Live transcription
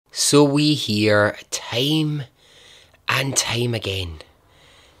So we hear time and time again,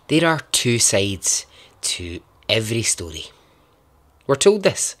 there are two sides to every story. We're told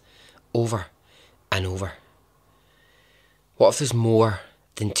this over and over. What if there's more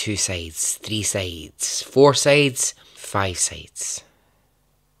than two sides, 3 sides, 4 sides, 5 sides?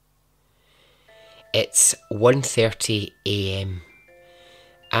 It's 1:30 a.m.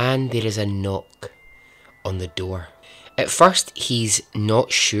 and there is a knock on the door. At first, he's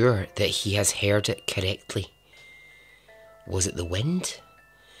not sure that he has heard it correctly. Was it the wind?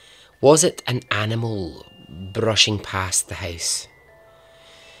 Was it an animal brushing past the house?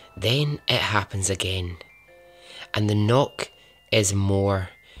 Then it happens again, and the knock is more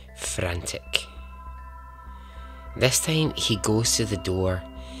frantic. This time he goes to the door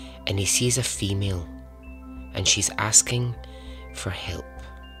and he sees a female, and she's asking for help.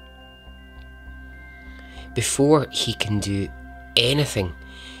 Before he can do anything,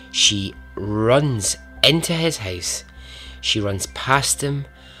 she runs into his house. She runs past him,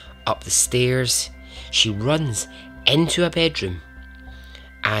 up the stairs. She runs into a bedroom,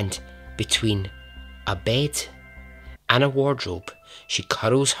 and between a bed and a wardrobe, she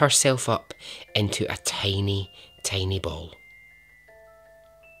curls herself up into a tiny, tiny ball.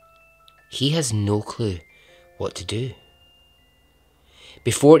 He has no clue what to do.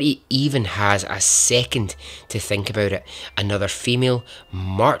 Before he even has a second to think about it, another female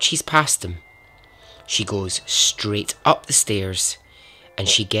marches past him. She goes straight up the stairs, and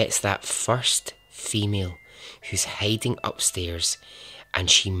she gets that first female who's hiding upstairs, and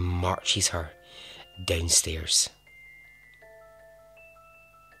she marches her downstairs.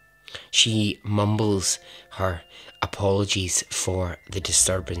 She mumbles her apologies for the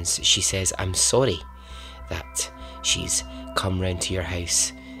disturbance. She says, "I'm sorry that she's come round to your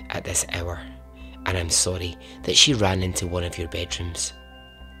house at this hour, and I'm sorry that she ran into one of your bedrooms."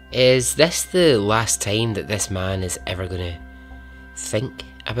 Is this the last time that this man is ever going to think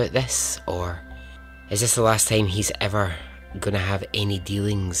about this? Or is this the last time he's ever going to have any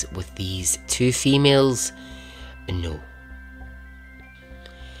dealings with these two females? No.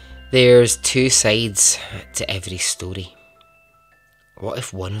 There's two sides to every story. What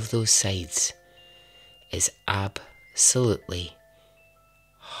if one of those sides is absolutely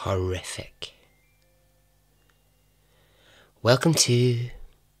horrific? Welcome to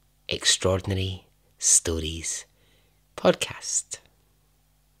Extraordinary Stories Podcast.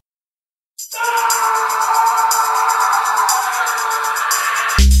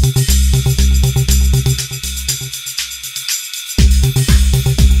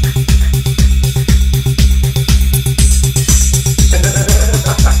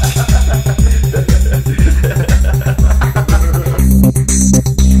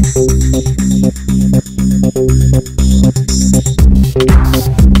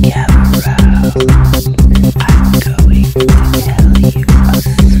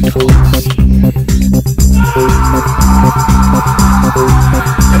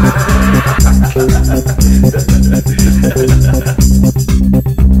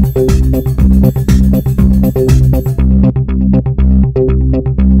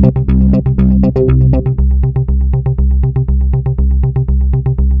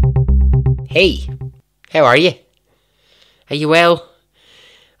 Hey, how are you? Are you well?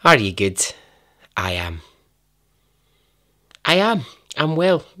 Are you good? I am. I'm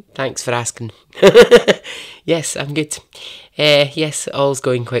well. Thanks for asking. Yes, I'm good. Yes, all's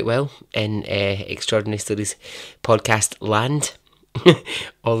going quite well in Extraordinary Stories Podcast land.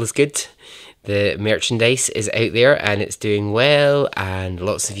 All is good. The merchandise is out there and it's doing well, and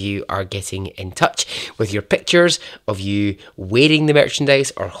lots of you are getting in touch with your pictures of you wearing the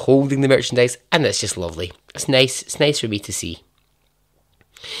merchandise or holding the merchandise, and that's just lovely. It's nice for me to see.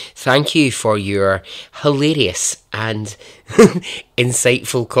 Thank you for your hilarious and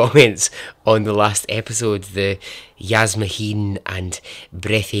insightful comments on the last episode, the Yasmaheen and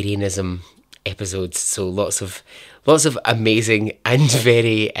breatharianism episodes. So lots of amazing and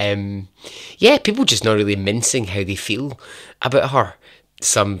very people just not really mincing how they feel about her.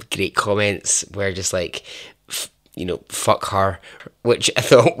 Some great comments were just like, fuck her, which I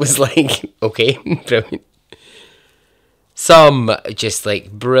thought was like, okay, brilliant. Some just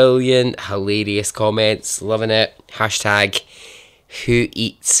like brilliant, hilarious comments, loving it. Hashtag who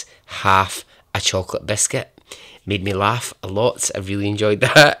eats half a chocolate biscuit. Made me laugh a lot. I really enjoyed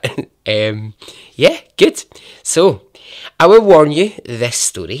that. Yeah, good. So, I will warn you, this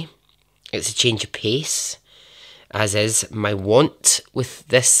story, it's a change of pace, as is my want with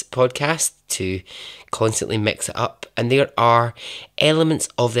this podcast, to constantly mix it up. And there are elements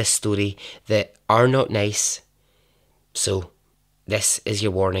of this story that are not nice. So, this is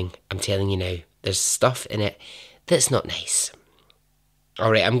your warning. I'm telling you now. There's stuff in it that's not nice.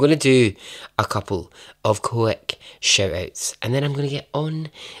 Alright, I'm going to do a couple of quick shout outs and then I'm going to get on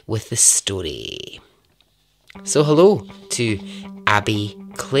with the story. So hello to Abby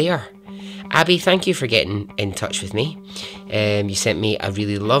Clare. Abby, thank you for getting in touch with me. You sent me a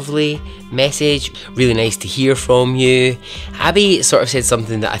really lovely message. Really nice to hear from you. Abby sort of said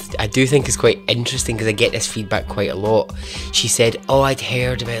something that I do think is quite interesting because I get this feedback quite a lot. She said, I'd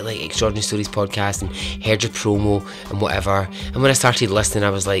heard about like Extraordinary Stories podcast and heard your promo and whatever. And when I started listening, I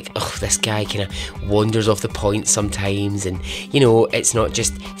was like, this guy kind of wanders off the point sometimes. And, it's not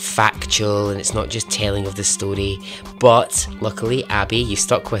just factual and it's not just telling of the story. But luckily, Abby, you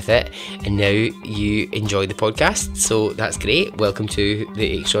stuck with it and now you enjoy the podcast. So that's great. Welcome to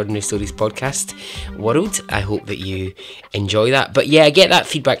the Extraordinary Stories podcast world. I hope that you enjoy that. But yeah, I get that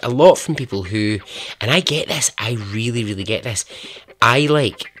feedback a lot from people who, and I get this, I really, really get this. I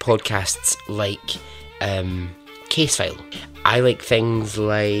like podcasts like Case File. I like things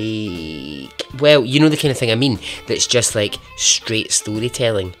like, the kind of thing I mean, that's just like straight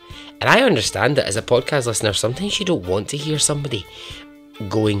storytelling. And I understand that as a podcast listener, sometimes you don't want to hear somebody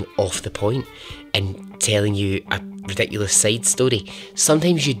going off the point and telling you a ridiculous side story.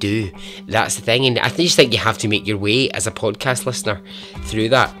 Sometimes you do. That's the thing. And I just think you have to make your way as a podcast listener through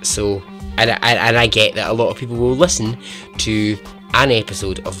that. So, and I get that a lot of people will listen to an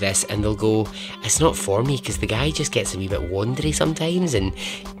episode of this and they'll go, it's not for me because the guy just gets a wee bit wandery sometimes and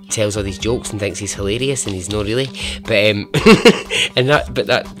tells all these jokes and thinks he's hilarious and he's not really. But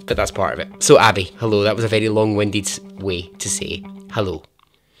but that's part of it. So Abby, hello. That was a very long-winded way to say hello.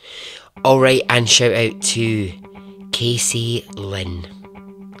 Alright, and shout out to Casey Lynn.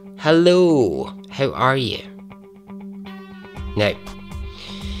 Hello, how are you? Now,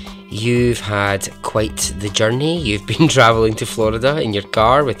 you've had quite the journey. You've been travelling to Florida in your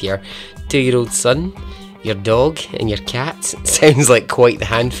car with your 2-year-old son, your dog and your cat. Sounds like quite the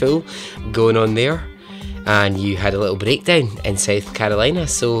handful going on there. And you had a little breakdown in South Carolina,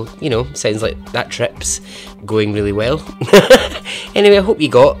 so, sounds like that trip's going really well. Anyway, I hope you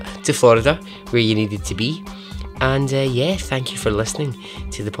got to Florida where you needed to be. And thank you for listening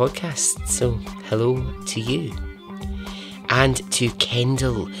to the podcast. So, hello to you. And to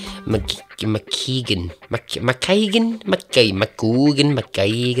Kendall McKeegan.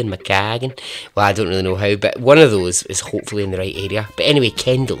 Well, I don't really know how, but one of those is hopefully in the right area. But anyway,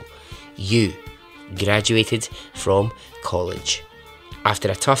 Kendall, you graduated from college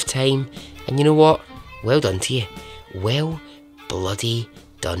after a tough time, and you know what? Well done to you. Well bloody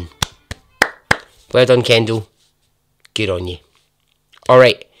done. Well done, Kendall. Good on you.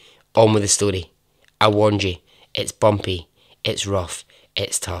 Alright, on with the story. I warned you. It's bumpy. It's rough.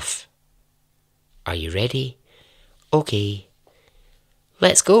 It's tough. Are you ready? Okay.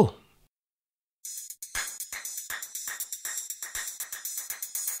 Let's go.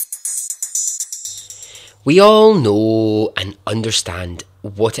 We all know and understand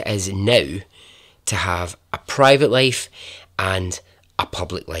what it is now to have a private life and a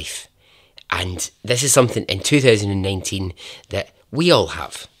public life. And this is something in 2019 that we all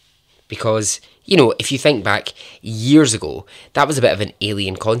have. Because, if you think back years ago, that was a bit of an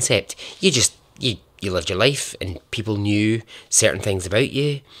alien concept. You lived your life and people knew certain things about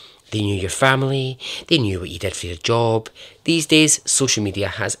you. They knew your family. They knew what you did for your job. These days, social media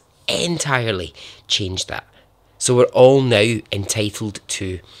has entirely changed that. So we're all now entitled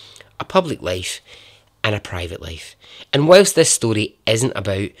to a public life and a private life. And whilst this story isn't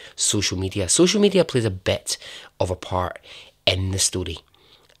about social media plays a bit of a part in the story.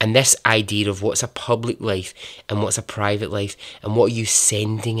 And this idea of what's a public life and what's a private life and what are you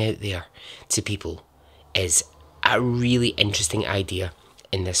sending out there to people is a really interesting idea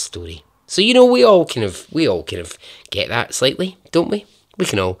in this story. So we all kind of get that slightly, don't we? We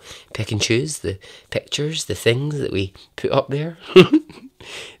can all pick and choose the pictures, the things that we put up there,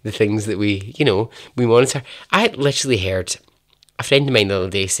 the things that we monitor. I literally heard a friend of mine the other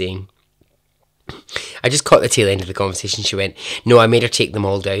day saying, I just caught the tail end of the conversation. She went, no, I made her take them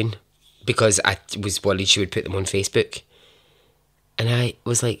all down because I was worried she would put them on Facebook. And I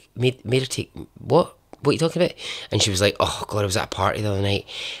was like, made her take, what? What are you talking about? And she was like, oh God, I was at a party the other night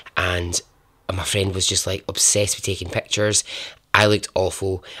and my friend was just like obsessed with taking pictures. I looked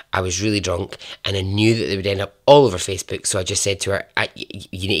awful, I was really drunk, and I knew that they would end up all over Facebook, so I just said to her,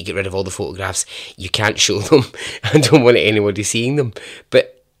 you need to get rid of all the photographs, you can't show them, I don't want anybody seeing them.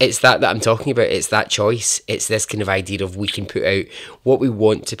 But it's that I'm talking about. It's that choice. It's this kind of idea of we can put out what we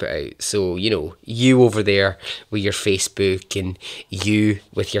want to put out. So, you over there with your Facebook, and you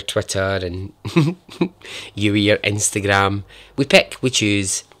with your Twitter, and you with your Instagram. We pick, we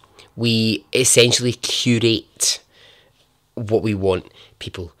choose, we essentially curate what we want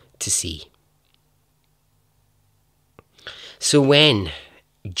people to see. So when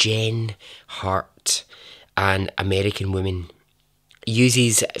Jen Hart, an American woman,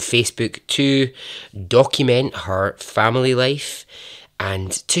 uses Facebook to document her family life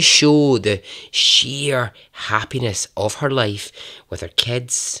and to show the sheer happiness of her life with her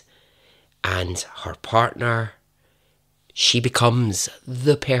kids and her partner, she becomes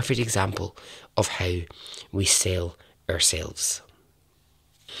the perfect example of how we sell ourselves.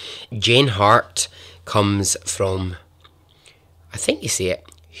 Jane Hart comes from, I think you say it,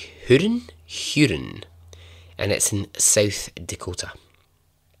 Huron, and it's in South Dakota.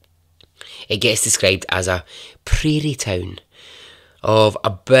 It gets described as a prairie town of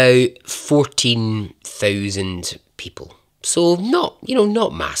about 14,000 people. So not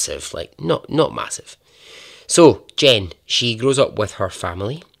massive, not massive. So Jen, she grows up with her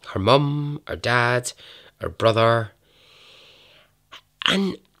family, her mum, her dad, her brother.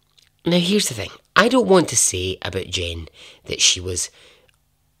 And now here's the thing. I don't want to say about Jen that she was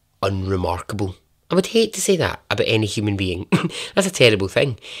unremarkable. I would hate to say that about any human being. That's a terrible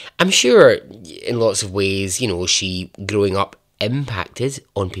thing. I'm sure in lots of ways, she growing up impacted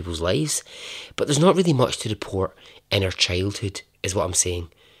on people's lives, but there's not really much to report in her childhood, is what I'm saying.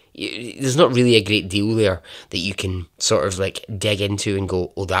 There's not really a great deal there that you can sort of dig into and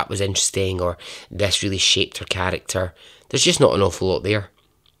go, oh, that was interesting, or this really shaped her character. There's just not an awful lot there.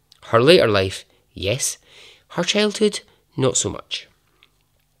 Her later life, yes. Her childhood, not so much.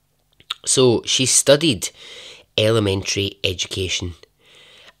 So she studied elementary education,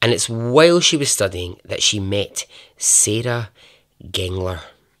 and it's while she was studying that she met Sarah Gellar,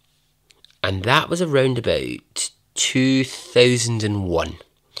 and that was around about 2001.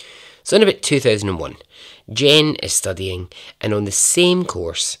 So in about 2001, Jen is studying and on the same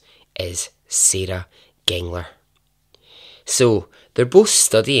course as Sarah Gellar. So they're both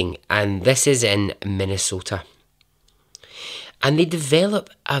studying, and this is in Minnesota. And they develop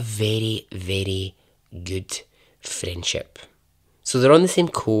a very, very good friendship. So they're on the same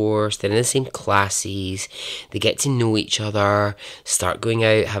course, they're in the same classes, they get to know each other, start going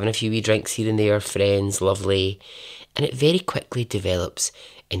out, having a few wee drinks here and there, friends, lovely. And it very quickly develops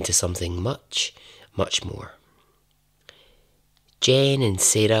into something much, much more. Jen and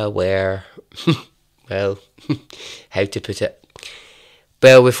Sarah were, well, how to put it?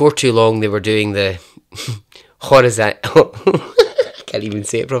 Well, before too long they were doing the horizontal, I can't even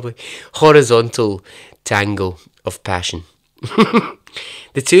say it properly, horizontal tango of passion.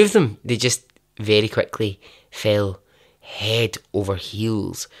 The two of them, they just very quickly fell head over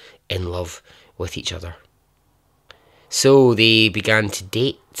heels in love with each other. So they began to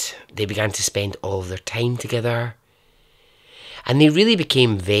date, they began to spend all of their time together, and they really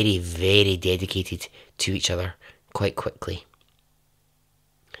became very, very dedicated to each other quite quickly.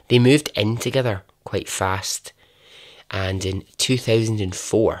 They moved in together quite fast, and in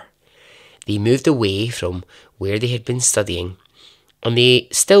 2004 they moved away from where they had been studying, and they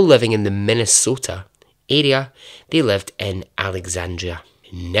still living in the Minnesota area, they lived in Alexandria.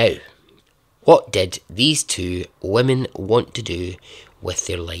 Now, what did these two women want to do with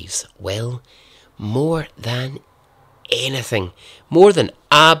their lives? Well, more than anything, more than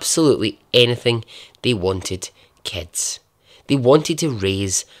absolutely anything, they wanted kids. They wanted to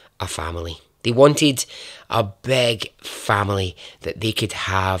raise a family. They wanted a big family that they could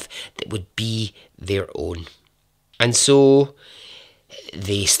have that would be their own. And so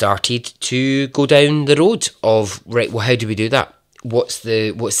they started to go down the road of, right, well, how do we do that? What's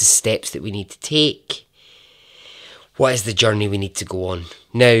the steps that we need to take? What is the journey we need to go on?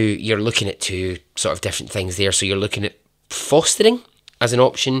 Now, you're looking at two sort of different things there. So you're looking at fostering as an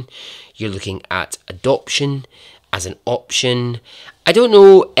option. You're looking at adoption as an option. I don't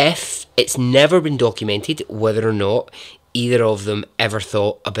know if it's never been documented whether or not either of them ever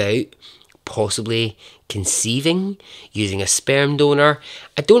thought about possibly conceiving, using a sperm donor.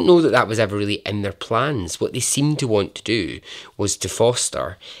 I don't know that was ever really in their plans. What they seemed to want to do was to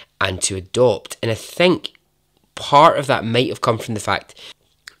foster and to adopt. And I think part of that might have come from the fact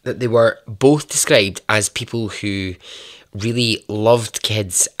that they were both described as people who really loved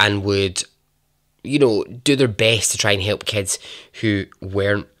kids and would, do their best to try and help kids who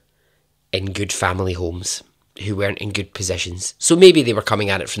weren't in good family homes, who weren't in good positions. So maybe they were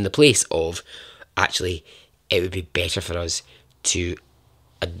coming at it from the place of, actually, it would be better for us to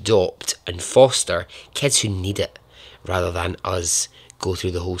adopt and foster kids who need it, rather than us go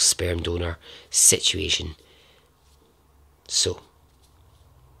through the whole sperm donor situation. So,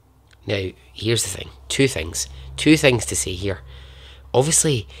 now, here's the thing. Two things to say here.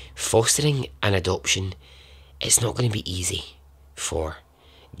 Obviously, fostering and adoption, it's not going to be easy for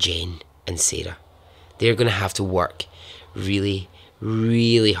Jen and Sarah. They're going to have to work really,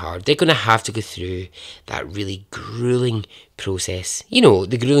 really hard. They're going to have to go through that really grueling process. You know,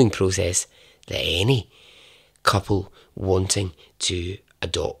 the grueling process that any couple wanting to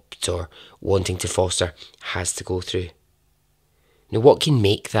adopt or wanting to foster has to go through. Now, what can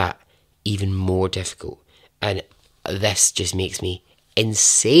make that even more difficult? And this just makes me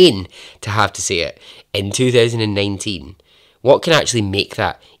insane to have to say it in 2019. What can actually make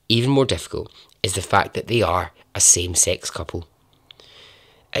that even more difficult is the fact that they are a same-sex couple.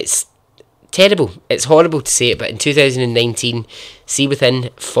 It's terrible. It's horrible to say it, but in 2019, see, within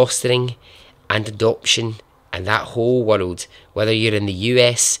fostering and adoption and that whole world, whether you're in the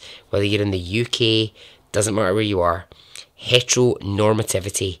US, whether you're in the UK, doesn't matter where you are,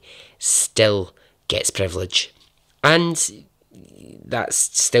 heteronormativity still gets privilege. And that's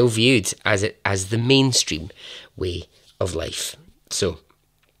still viewed as the mainstream way of life. So,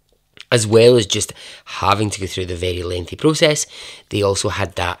 as well as just having to go through the very lengthy process, they also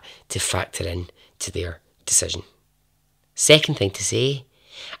had that to factor in to their decision. Second thing to say,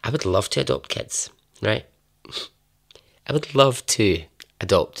 I would love to adopt kids, right? I would love to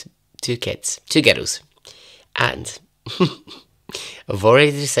adopt 2 kids, 2 girls. And I've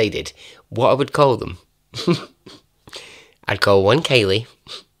already decided what I would call them. I'd call one Kylie,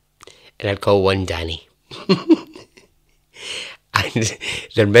 and I'd call one Danny. And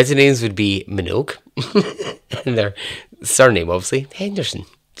their middle names would be Minogue, and their surname, obviously, Henderson.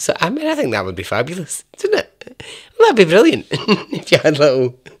 So, I mean, I think that would be fabulous, wouldn't it? Well, that'd be brilliant if you had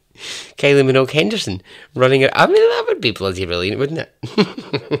little Kylie Minogue Henderson running it. I mean, that would be bloody brilliant, wouldn't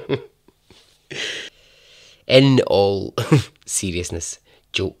it? In all seriousness,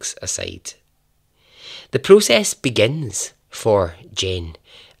 jokes aside, the process begins for Jen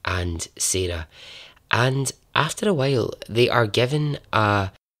and Sarah, and after a while, they are given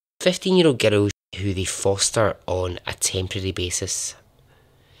a 15-year-old girl who they foster on a temporary basis.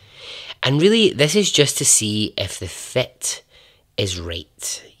 And really, this is just to see if the fit is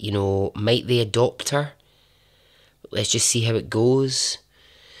right. You know, might they adopt her? Let's just see how it goes.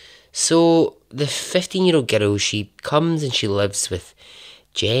 So, the 15-year-old girl, she comes and she lives with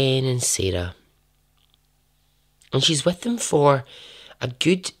Jen and Sarah. And she's with them for a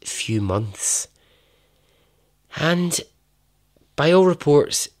good few months. And by all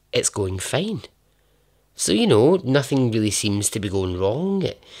reports, it's going fine. So, you know, nothing really seems to be going wrong.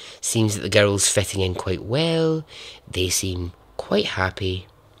 It seems that the girl's fitting in quite well. They seem quite happy.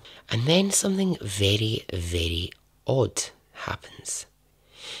 And then something very, very odd happens.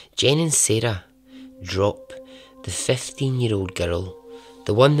 Jen and Sarah drop the 15-year-old girl,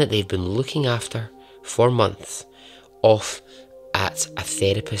 the one that they've been looking after for months, off at a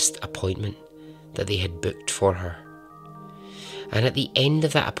therapist appointment that they had booked for her. And at the end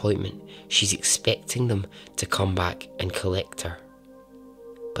of that appointment, she's expecting them to come back and collect her.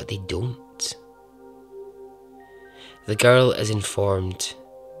 But they don't. The girl is informed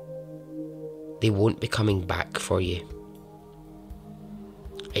they won't be coming back for you.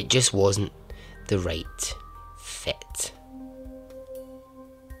 It just wasn't the right fit.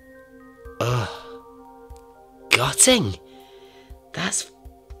 Ugh. Gutting. That's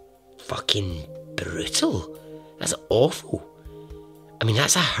fucking brutal. That's awful. I mean,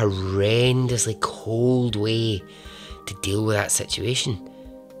 that's a horrendously cold way to deal with that situation.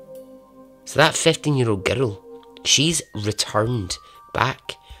 So that 15-year-old girl, she's returned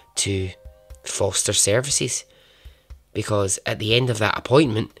back to foster services, because at the end of that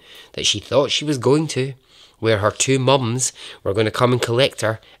appointment that she thought she was going to, where her 2 mums were going to come and collect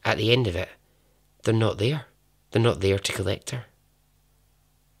her at the end of it, they're not there. They're not there to collect her.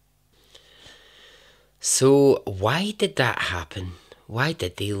 So why did that happen? Why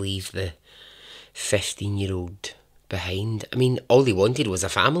did they leave the 15-year-old behind? I mean, all they wanted was a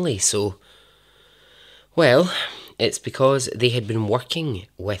family, so... Well, it's because they had been working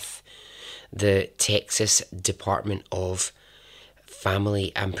with the Texas Department of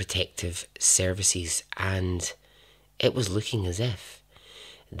Family and Protective Services, and it was looking as if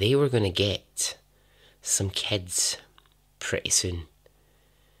they were going to get some kids pretty soon.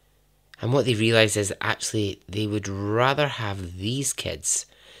 And what they realised is actually they would rather have these kids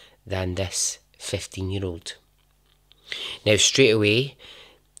than this 15-year-old. Now, straight away,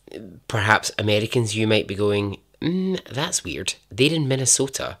 perhaps Americans, you might be going, that's weird. They're in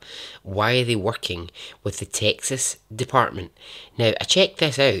Minnesota. Why are they working with the Texas department? Now, I checked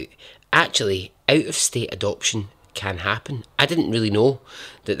this out. Actually, out-of-state adoption can happen. I didn't really know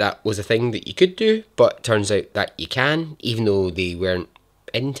that was a thing that you could do, but turns out that you can, even though they weren't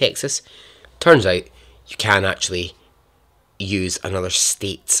in Texas. Turns out you can actually use another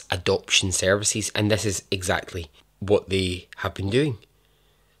state's adoption services, and this is exactly what they have been doing.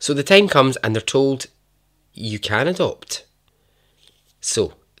 So the time comes and they're told you can adopt.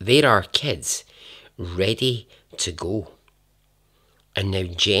 So there are kids ready to go. And now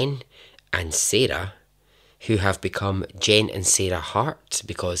Jen and Sarah, who have become Jen and Sarah Hart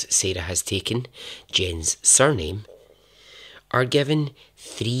because Sarah has taken Jen's surname, are given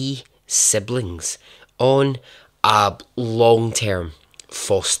 3 siblings on a long-term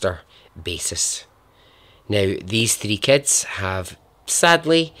foster basis. Now, these 3 kids have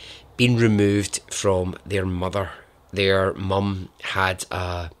sadly been removed from their mother. Their mum had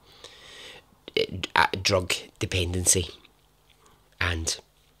a drug dependency, and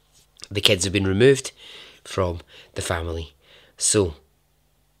the kids have been removed from the family. So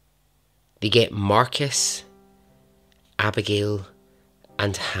they get Marcus, Abigail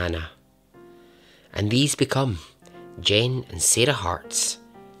and Hannah, and these become Jen and Sarah Hart's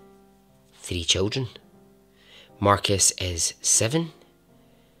 3 children. Marcus is 7,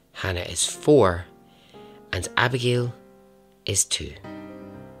 Hannah is 4, and Abigail is 2.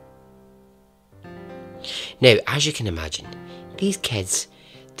 Now, as you can imagine, these kids,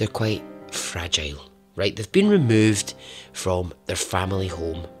 they're quite fragile, right? They've been removed from their family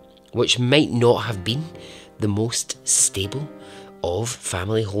home, which might not have been the most stable of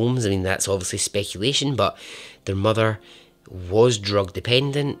family homes. I mean, that's obviously speculation, but their mother was drug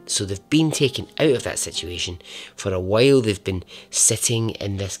dependent, so they've been taken out of that situation. For a while they've been sitting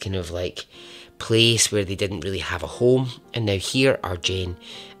in this kind of like place where they didn't really have a home, and now here are Jen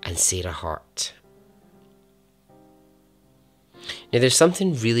and Sarah Hart. Now there's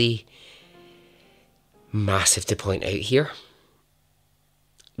something really massive to point out here.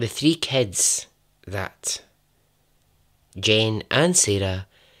 The 3 kids that Jen and Sarah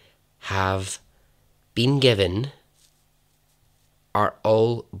have been given are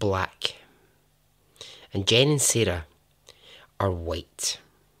all black, and Jen and Sarah are white.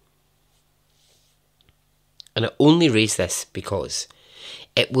 And I only raise this because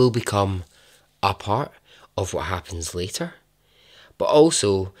it will become a part of what happens later, but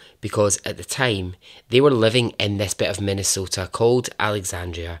also because at the time they were living in this bit of Minnesota called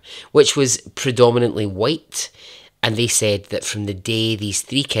Alexandria, which was predominantly white. And they said that from the day these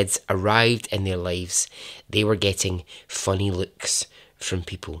 3 kids arrived in their lives, they were getting funny looks from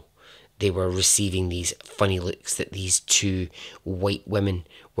people. They were receiving these funny looks that these 2 white women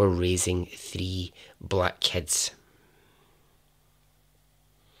were raising 3 black kids.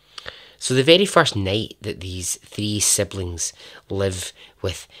 So the very first night that these 3 siblings live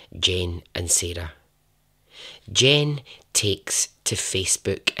with Jen and Sarah, Jen takes to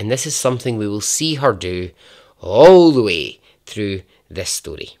Facebook, and this is something we will see her do all the way through this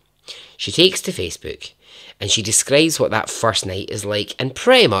story. She takes to Facebook and she describes what that first night is like, and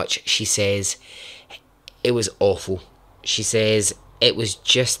pretty much she says it was awful. She says it was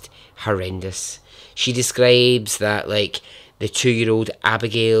just horrendous. She describes that like the 2-year-old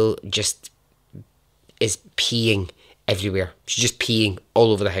Abigail just is peeing everywhere. She's just peeing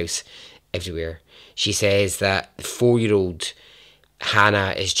all over the house, everywhere. She says that the 4-year-old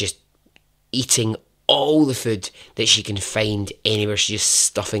Hannah is just eating all the food that she can find anywhere. She's just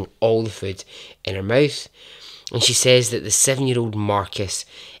stuffing all the food in her mouth. And she says that the 7-year-old Marcus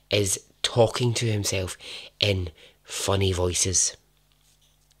is talking to himself in funny voices.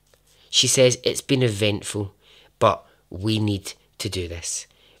 She says it's been eventful, but we need to do this.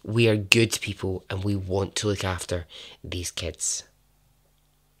 We are good people and we want to look after these kids.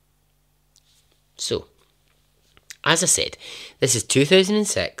 So, as I said, this is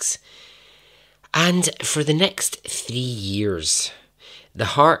 2006. And for the next 3 years, the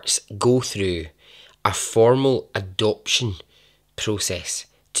Harts go through a formal adoption process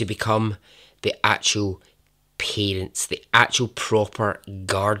to become the actual parents, the actual proper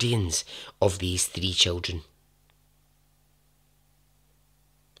guardians of these 3 children.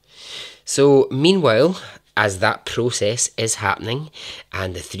 So meanwhile, as that process is happening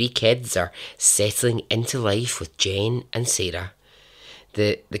and the 3 kids are settling into life with Jen and Sarah,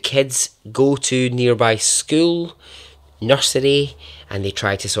 the kids go to nearby school, nursery, and they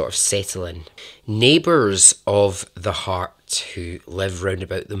try to sort of settle in. Neighbours of the Hart who live round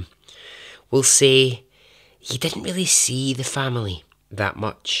about them will say he didn't really see the family that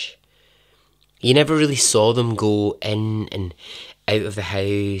much. You never really saw them go in and out of the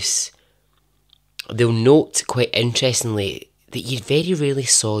house. They'll note, quite interestingly, that you very rarely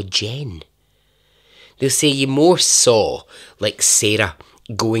saw Jen. They'll say you more saw, like Sarah,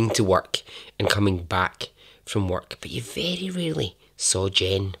 going to work and coming back from work, but you very rarely saw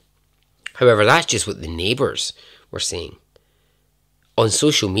Jen. However, that's just what the neighbours were saying. On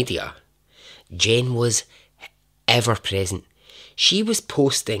social media, Jen was ever present. She was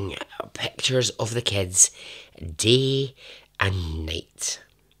posting pictures of the kids day and night.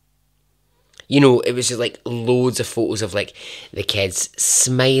 You know, it was just like loads of photos of like the kids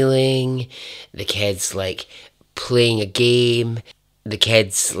smiling, the kids like playing a game, the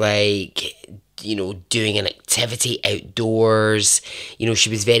kids like, you know, doing an activity outdoors. You know, she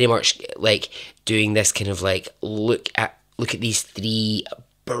was very much like doing this kind of like look at these 3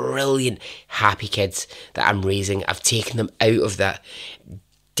 brilliant happy kids that I'm raising. I've taken them out of that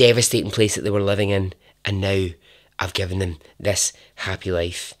devastating place that they were living in, and now I've given them this happy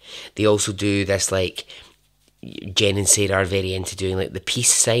life. They also do this, like, Jen and Sarah are very into doing like the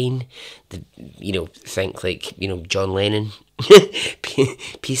peace sign. You know, think like, you know, John Lennon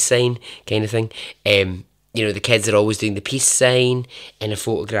peace sign kind of thing. You know, the kids are always doing the peace sign in a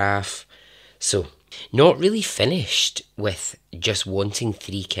photograph. So, not really finished with just wanting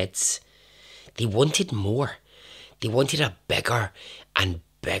 3 kids. They wanted more. They wanted a bigger and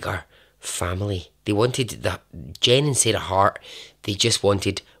bigger family. They wanted the Jen and Sarah Hart. They just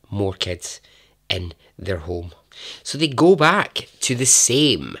wanted more kids in their home. So they go back to the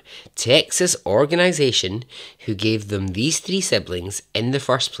same Texas organisation who gave them these 3 siblings in the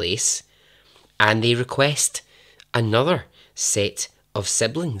first place, and they request another set of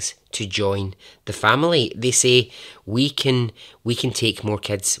siblings to join the family. They say, we can take more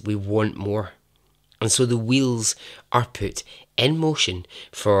kids, we want more. And so the wheels are put in motion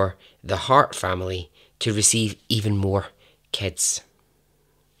for the Hart family to receive even more kids.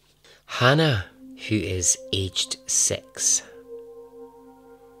 Hannah, who is aged 6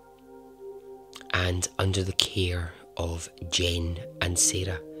 and under the care of Jen and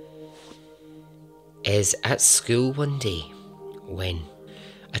Sarah, is at school one day when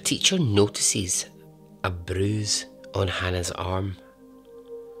a teacher notices a bruise on Hannah's arm.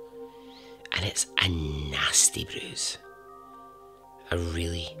 And it's a nasty bruise. A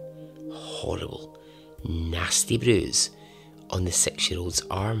really horrible, nasty bruise on the 6-year-old's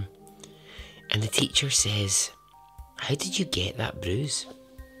arm. And the teacher says, "How did you get that bruise?"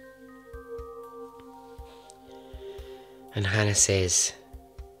 And Hannah says,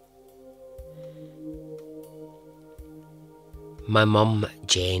 "My mum,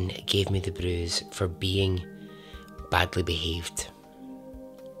 Jen, gave me the bruise for being badly behaved."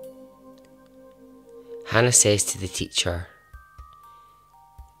 Hannah says to the teacher,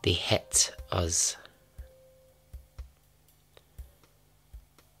 "They hit us."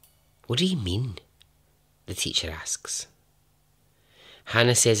 "What do you mean?" the teacher asks.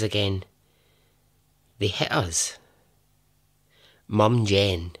 Hannah says again, "They hit us. Mum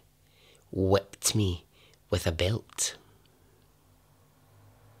Jen whipped me with a belt."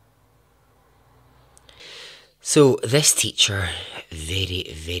 So this teacher, very,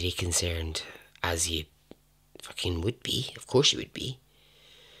 very concerned, as you fucking would be, of course you would be,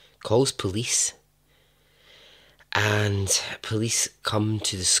 calls police. And police come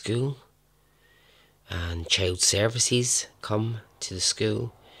to the school, and child services come to the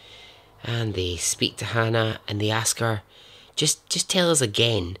school, and they speak to Hannah and they ask her, just tell us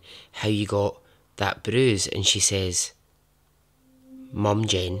again how you got that bruise. And she says, "Mum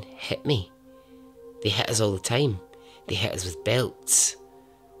Jen hit me. They hit us all the time. They hit us with belts.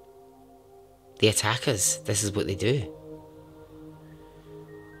 They attack us. This is what they do."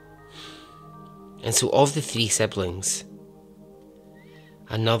 And so of the 3 siblings,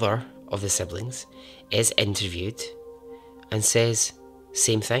 another of the siblings is interviewed and says,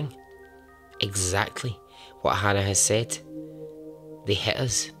 same thing. Exactly what Hannah has said. They hit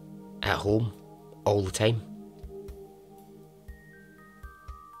us at home all the time.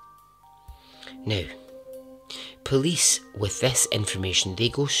 Now, police, with this information, they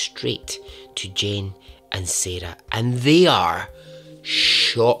go straight to Jen and Sarah, and they are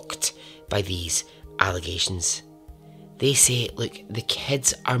shocked by these allegations. They say, look, the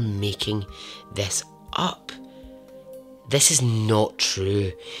kids are making this up. This is not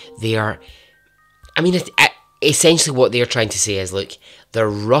true. They are, I mean, essentially what they're trying to say is, look, they're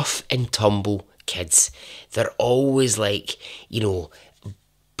rough and tumble kids. They're always like, you know,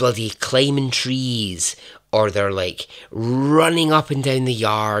 bloody climbing trees, or they're like running up and down the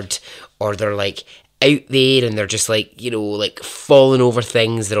yard, or they're like out there and they're just like, like falling over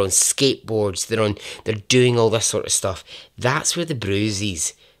things. They're on skateboards. They're doing all this sort of stuff. That's where the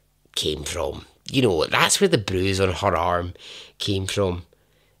bruises came from. That's where the bruise on her arm came from.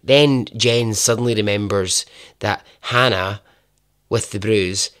 Then Jen suddenly remembers that Hannah, with the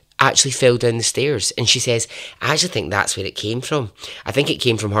bruise, actually fell down the stairs. And she says, I actually think that's where it came from. I think it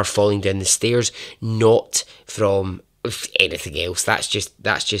came from her falling down the stairs, not from anything else. That's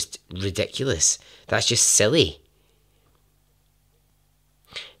just ridiculous. That's just silly.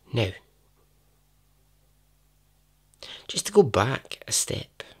 Now, just to go back a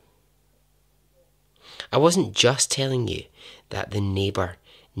step, I wasn't just telling you that the neighbour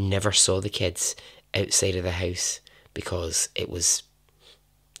never saw the kids outside of the house because it was,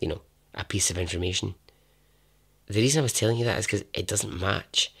 a piece of information. The reason I was telling you that is because it doesn't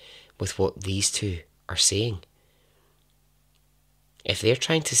match with what these two are saying. If they're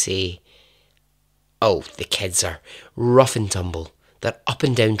trying to say, oh, the kids are rough and tumble, they're up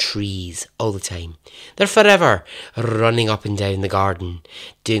and down trees all the time, they're forever running up and down the garden,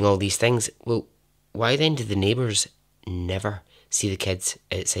 doing all these things, well, why then did the neighbours never see the kids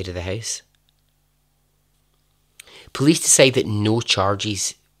outside of the house? Police decide that no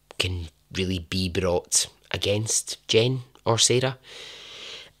charges can really be brought against Jen or Sarah.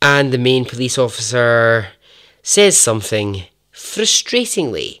 And the main police officer says something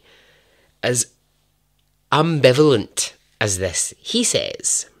frustratingly as ambivalent as this. He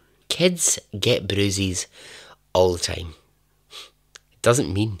says, kids get bruises all the time. It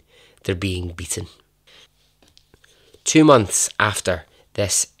doesn't mean they're being beaten. 2 months after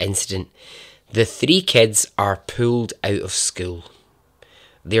this incident, the 3 kids are pulled out of school.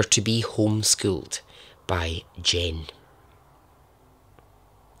 They're to be homeschooled by Jen.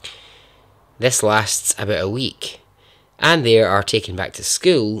 This lasts about a week, and they are taken back to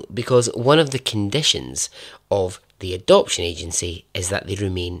school because one of the conditions of the adoption agency is that they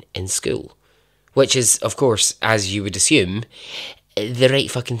remain in school. Which is, of course, as you would assume, the right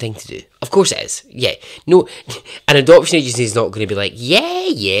fucking thing to do. Of course it is. Yeah. No, an adoption agency is not going to be like,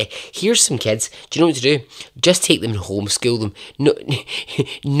 yeah, here's some kids. Do you know what to do? Just take them and homeschool them.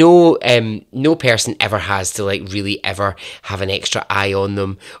 No person ever has to really ever have an extra eye on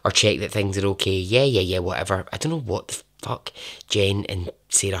them or check that things are okay. Yeah, whatever. I don't know what the fuck Jen and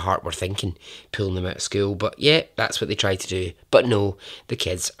Sarah Hart were thinking, pulling them out of school. But yeah, that's what they tried to do. But no, the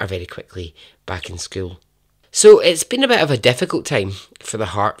kids are very quickly back in school. So it's been a bit of a difficult time for the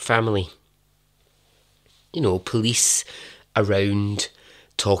Hart family. Police around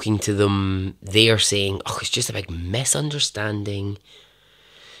talking to them. They are saying, it's just a big misunderstanding.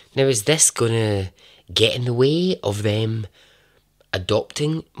 Now, is this going to get in the way of them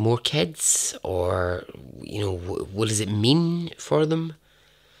adopting more kids? Or, what does it mean for them?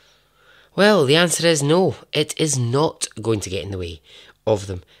 Well, the answer is no. It is not going to get in the way of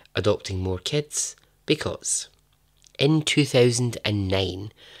them adopting more kids. Because in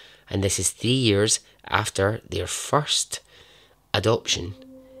 2009, and this is 3 years after their first adoption,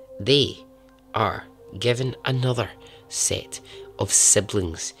 they are given another set of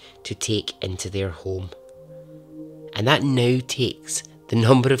siblings to take into their home. And that now takes the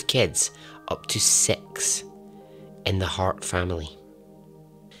number of kids up to 6 in the Hart family.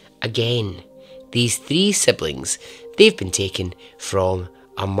 Again, these 3 siblings, they've been taken from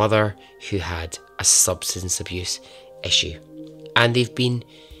a mother who had a substance abuse issue. And they've been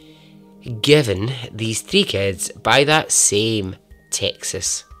given these 3 kids by that same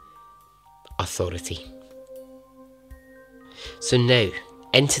Texas authority. So now,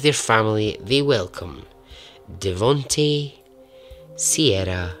 into their family, they welcome Devonte,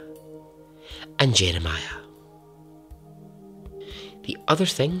 Sierra, and Jeremiah. The other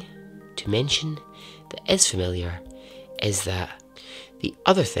thing to mention that is familiar is that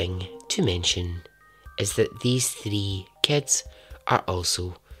these 3 kids are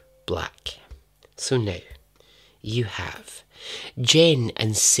also black. So now you have Jen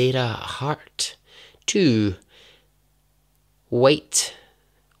and Sarah Hart, 2 white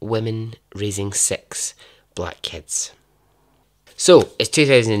women raising 6 black kids. So it's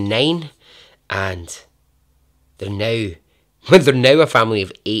 2009 and they're now a family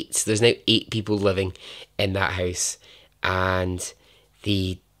of 8. So there's now 8 people living in that house, and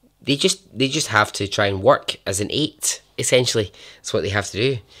they just have to try and work as an 8, essentially. That's what they have to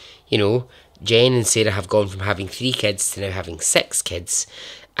do. Jen and Sarah have gone from having 3 kids to now having 6 kids.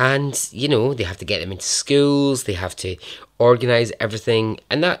 And, they have to get them into schools, they have to organise everything,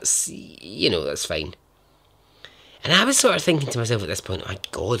 and that's, that's fine. And I was sort of thinking to myself at this point, oh my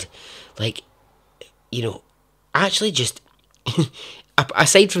God, actually just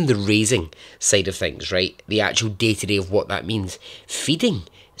aside from the raising side of things, right, the actual day-to-day of what that means, feeding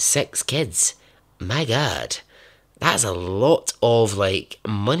 6 kids, my God, that's a lot of, like,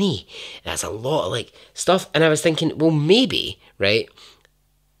 money. That's a lot of, like, stuff. And I was thinking, well, maybe, right,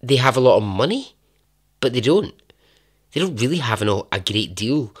 they have a lot of money, but they don't. They don't really have a great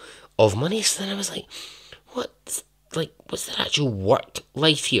deal of money. So then I was like, what's the actual work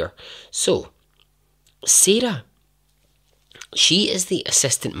life here? So, Sarah, she is the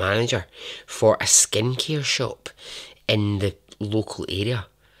assistant manager for a skincare shop in the local area.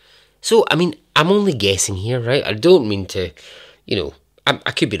 So, I mean, I'm only guessing here, right? I don't mean to,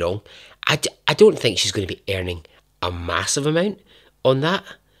 I could be wrong. I don't think she's going to be earning a massive amount on that.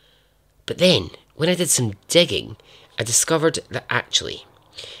 But then, when I did some digging, I discovered that actually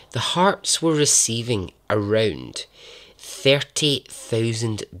the Harts were receiving around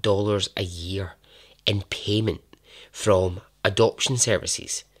 $30,000 a year in payment from adoption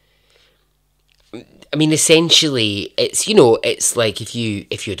services. I mean, essentially, it's like if you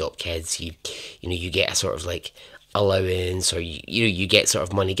adopt kids, you get a sort of like allowance, or you get sort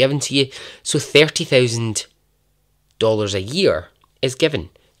of money given to you. So $30,000 a year is given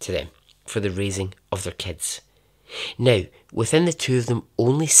to them for the raising of their kids. Now, within the two of them,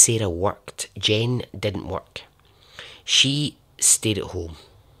 only Sarah worked. Jen didn't work. She stayed at home.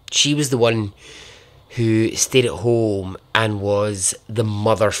 She was the one who stayed at home and was the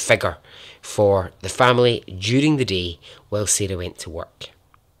mother figure for the family during the day while Sarah went to work.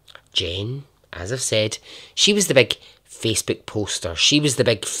 Jen, as I've said, she was the big Facebook poster. She was the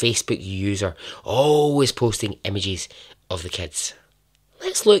big Facebook user, always posting images of the kids.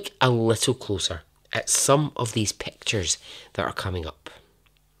 Let's look a little closer at some of these pictures that are coming up.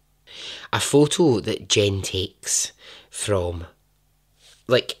 A photo that Jen takes from,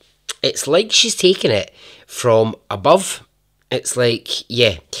 it's like she's taking it from above. It's like,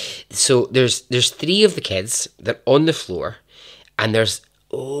 yeah. So there's 3 of the kids. They're on the floor, and there's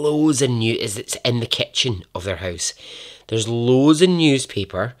loads of it's in the kitchen of their house. There's loads of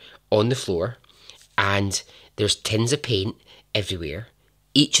newspaper on the floor, and there's tins of paint everywhere.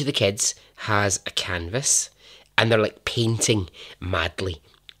 Each of the kids has a canvas, and they're like painting madly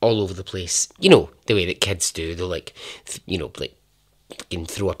all over the place. You know, the way that kids do. They'll like can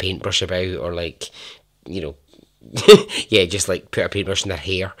throw a paintbrush about, or yeah, just like put a paintbrush in their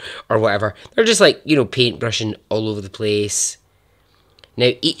hair or whatever. They're just like, paintbrushing all over the place.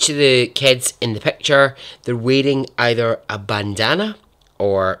 Now, each of the kids in the picture, they're wearing either a bandana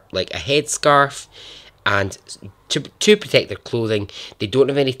or like a headscarf, and to protect their clothing, they don't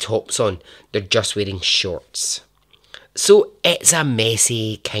have any tops on. They're just wearing shorts. So it's a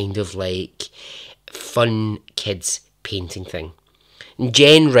messy kind of like fun kids painting thing.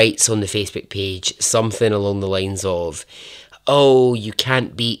 Jen writes on the Facebook page something along the lines of, "Oh, you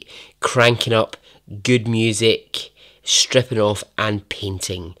can't beat cranking up good music, stripping off and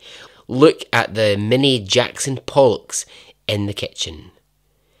painting. Look at the mini Jackson Pollocks in the kitchen."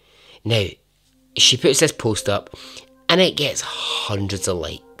 Now, she puts this post up and it gets hundreds of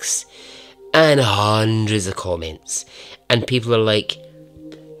likes and hundreds of comments. And people are like,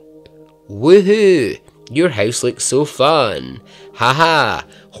 "Woohoo! Your house looks so fun. Haha,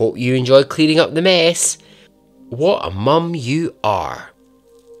 hope you enjoy cleaning up the mess. What a mum you are."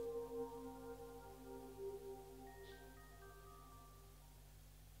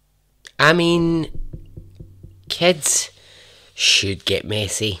 I mean, kids should get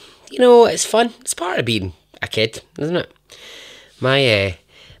messy. It's fun. It's part of being a kid, isn't it? My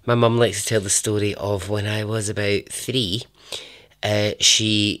mum likes to tell the story of when I was about 3.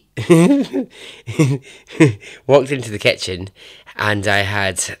 She walked into the kitchen, and I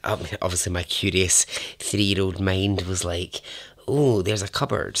had, obviously my curious 3-year-old mind was like, "Oh, there's a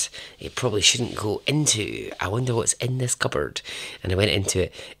cupboard it probably shouldn't go into. I wonder what's in this cupboard." And I went into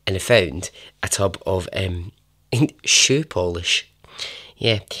it and I found a tub of shoe polish.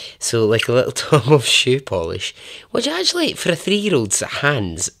 Yeah, so like a little tub of shoe polish, which actually for a 3-year-old's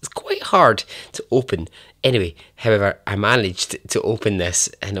hands is quite hard to open. Anyway, however, I managed to open this,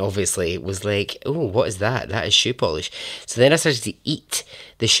 and obviously it was like, "Oh, what is that? That is shoe polish." So then I started to eat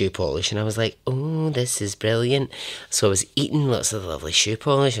the shoe polish, and I was like, "Oh, this is brilliant." So I was eating lots of lovely shoe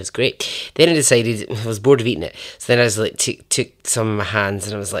polish. It was great. Then I decided I was bored of eating it. So then I was like, took some of my hands,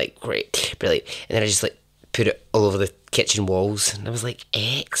 and I was like, "Great, brilliant." And then I just like put it all over the kitchen walls, and I was like,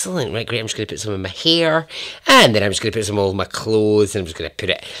 "Excellent, right, great." I'm just going to put some in my hair, and then I'm just going to put some all in my clothes, and I'm just going to put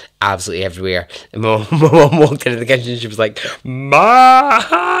it absolutely everywhere. And my mum walked into the kitchen, and she was like, "Ma,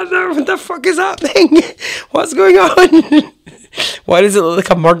 what the fuck is happening? What's going on?" Why does it look like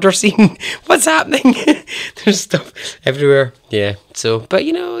a murder scene? What's happening? There's stuff everywhere. Yeah, so, but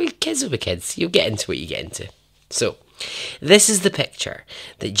you know, kids will be kids. You'll get into what you get into. So, this is the picture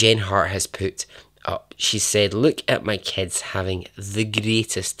that Jen Hart has put up. She said, look at my kids having the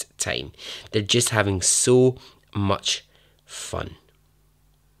greatest time. They're just having so much fun.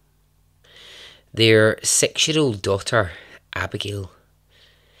 Their 6-year-old daughter, Abigail,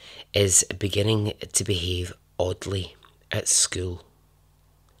 is beginning to behave oddly at school.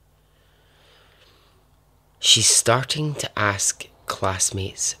 She's starting to ask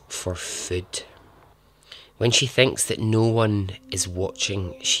classmates for food. When she thinks that no one is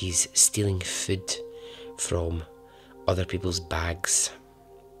watching, she's stealing food from other people's bags.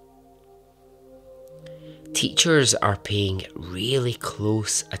 Teachers are paying really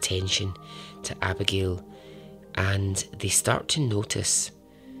close attention to Abigail, and they start to notice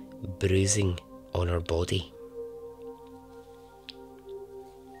bruising on her body.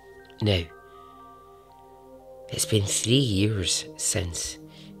 Now, it's been 3 years since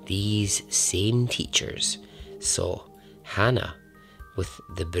these same teachers saw Hannah with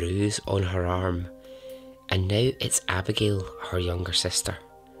the bruise on her arm, and now it's Abigail, her younger sister.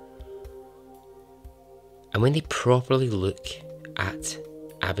 And when they properly look at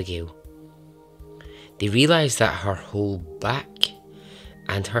Abigail, they realise that her whole back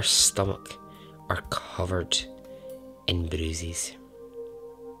and her stomach are covered in bruises.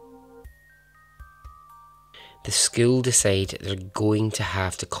 The school decide they're going to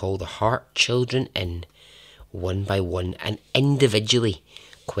have to call the Hart children in one by one and individually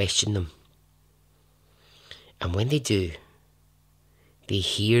question them. And when they do, they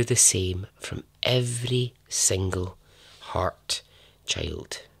hear the same from every single Hart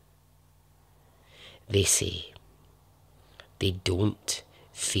child. They say, they don't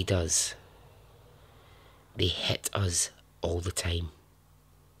feed us. They hit us all the time.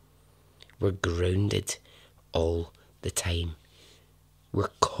 We're grounded all the time.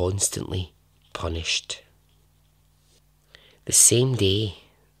 We're constantly punished. The same day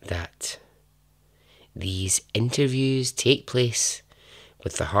that these interviews take place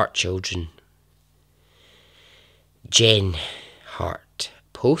with the Hart children, Jen Hart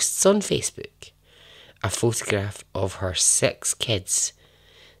posts on Facebook a photograph of her 6 kids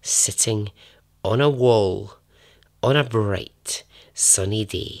sitting on a wall on a bright sunny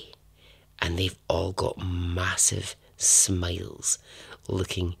day, and they've all got massive smiles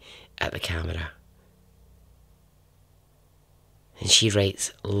looking at the camera. And she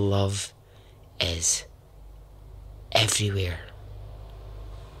writes, love is everywhere.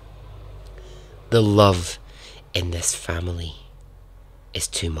 The love in this family is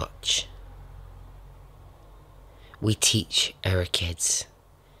too much. We teach our kids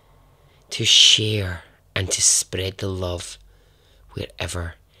to share and to spread the love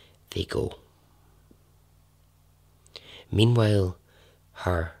wherever they go. Meanwhile,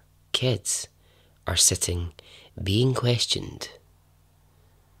 her kids are sitting being questioned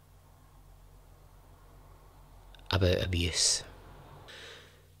about abuse.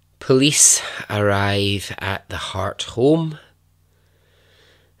 Police arrive at the Hart home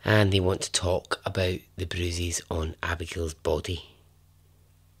and they want to talk about the bruises on Abigail's body.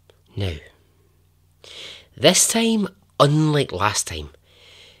 Now, this time, unlike last time,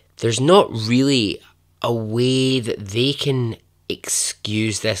 there's not really a way that they can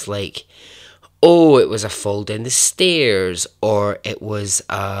excuse this, like, oh, it was a fall down the stairs, or it was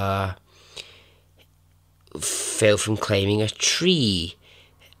fell from climbing a tree.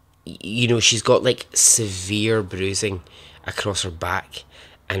 You know, she's got like severe bruising across her back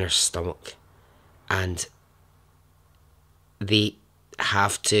and her stomach, and they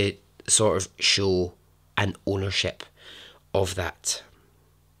have to sort of show an ownership of that.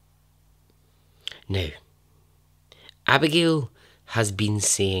 Now, Abigail has been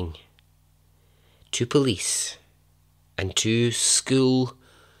saying to police and to school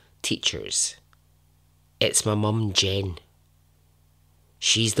teachers, it's my mum Jen.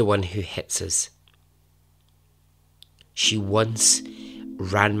 She's the one who hits us. She once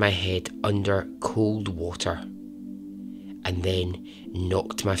ran my head under cold water and then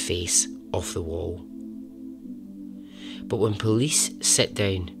knocked my face off the wall. But when police sit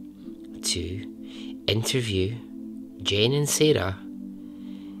down to interview Jen and Sarah,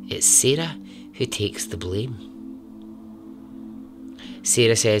 it's Sarah who takes the blame.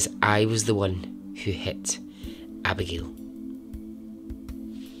 Sarah says, I was the one who hit Abigail.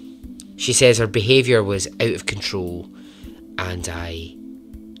 She says her behaviour was out of control and I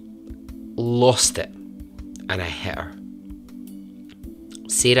lost it and I hit her.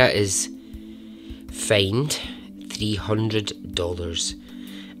 Sarah is fined $300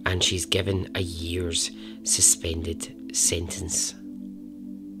 and she's given a year's suspended sentence.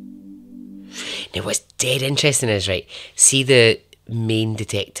 Now what's dead interesting is, right, see the main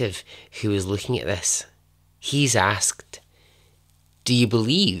detective who was looking at this, he's asked, do you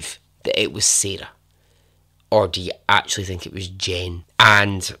believe that it was Sarah? Or do you actually think it was Jen?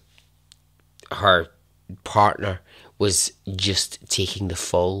 And her partner was just taking the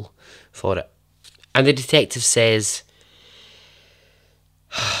fall for it. And the detective says,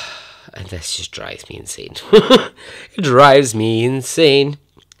 and this just drives me insane. It drives me insane.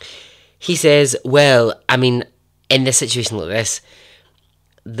 He says, well, I mean, in this situation like this,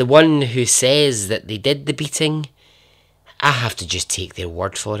 the one who says that they did the beating, I have to just take their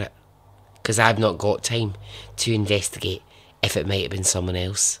word for it, because I've not got time to investigate if it might have been someone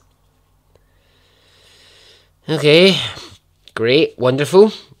else. Okay, great,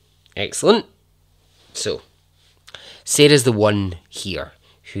 wonderful, excellent. So, Sarah's the one here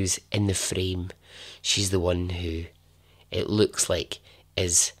who's in the frame. She's the one who, it looks like,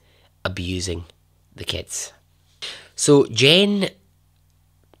 is abusing the kids. So Jen,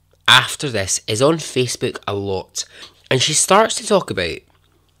 after this, is on Facebook a lot, and she starts to talk about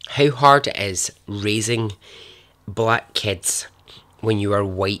how hard it is raising black kids when you are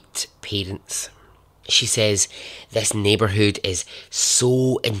white parents. She says, this neighbourhood is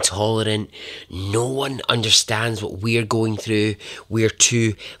so intolerant. No one understands what we're going through. We're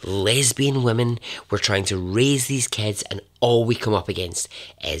two lesbian women. We're trying to raise these kids, and all we come up against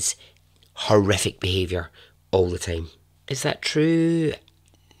is horrific behaviour all the time. Is that true?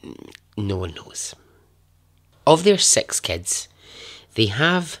 No one knows. Of their 6 kids, they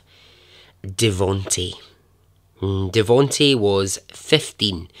have Devonte. Devonte was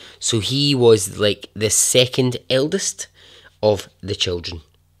 15, so he was like the second eldest of the children.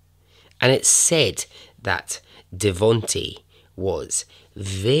 And it's said that Devonte was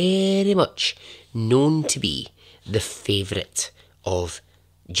very much known to be the favourite of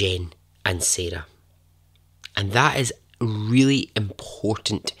Jen and Sarah. And that is really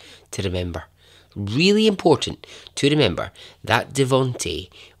important to remember. Really important to remember that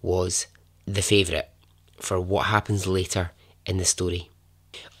Devonte was the favourite for what happens later in the story.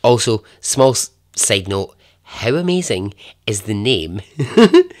 Also, small side note, how amazing is the name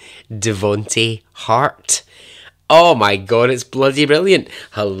Devonte Hart? Oh my god, it's bloody brilliant.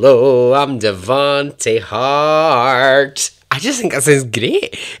 Hello, I'm Devonte Hart. I just think that sounds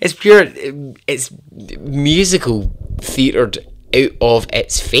great. It's pure, it's musical theatred out of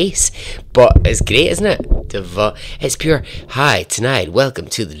its face, but it's great, isn't it? It's pure, hi, tonight, welcome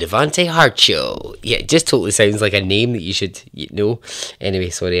to the Devonte Hart Show. Yeah, it just totally sounds like a name that you should know. Anyway,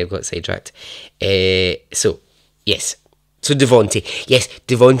 sorry, I've got sidetracked. So Devonte. Yes,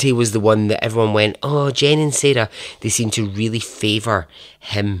 Devonte was the one that everyone went, oh, Jen and Sarah, they seem to really favour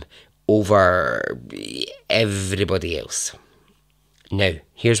him over everybody else. Now,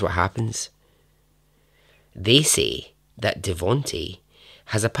 here's what happens. They say that Devonte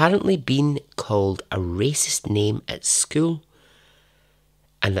has apparently been called a racist name at school,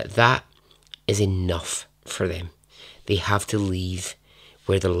 and that is enough for them. They have to leave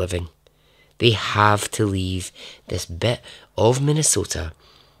where they're living. They have to leave this bit of Minnesota.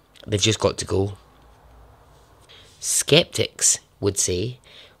 They've just got to go. Skeptics would say,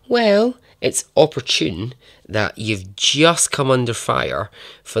 well, it's opportune that you've just come under fire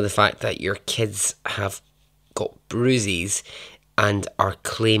for the fact that your kids have got bruises and are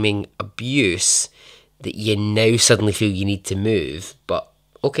claiming abuse, that you now suddenly feel you need to move. But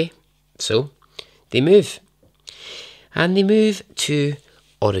okay, so they move. And they move to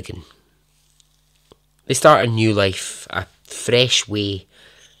Oregon. They start a new life, a fresh way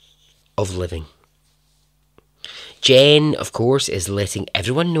of living. Jen, of course, is letting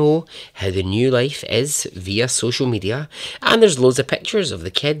everyone know how the new life is via social media, and there's loads of pictures of the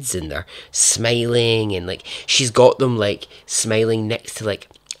kids and they're smiling, and like she's got them like smiling next to like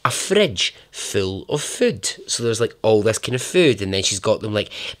a fridge full of food. So there's like all this kind of food, and then she's got them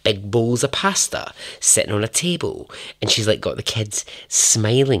like big bowls of pasta sitting on a table, and she's like got the kids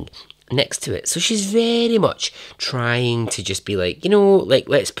smiling next to it. So she's very much trying to just be like, like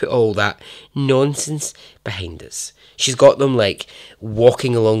let's put all that nonsense behind us. She's got them like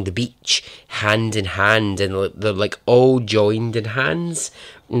walking along the beach hand in hand, and they're like all joined in hands,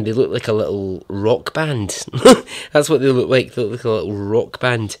 and they look like a little rock band. That's what they look like. They look like a little rock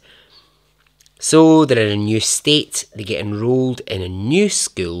band. So they're in a new state, they get enrolled in a new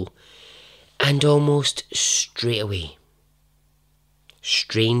school, and almost straight away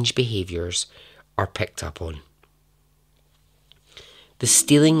strange behaviours are picked up on. The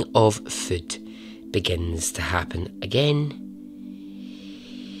stealing of food begins to happen again.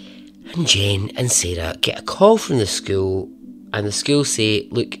 And Jen and Sarah get a call from the school, and the school say,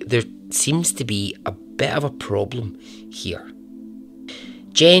 look, there seems to be a bit of a problem here.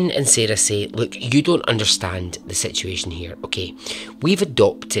 Jen and Sarah say, look, you don't understand the situation here, okay? We've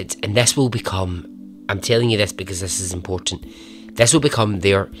adopted, and this will become, I'm telling you this because this is important, this will become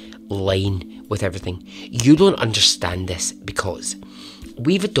their line with everything. You don't understand this because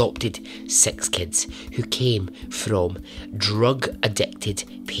we've adopted 6 kids who came from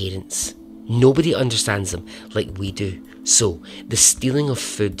drug-addicted parents. Nobody understands them like we do. So, the stealing of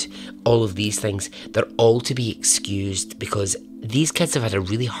food, all of these things, they're all to be excused because these kids have had a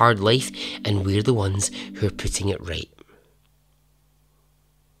really hard life and we're the ones who are putting it right.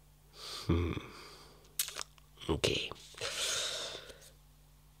 Okay.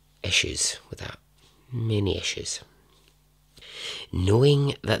 Issues with that. Many issues.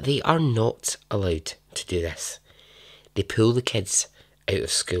 Knowing that they are not allowed to do this, they pull the kids out of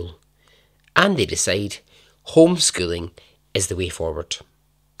school and they decide homeschooling is the way forward.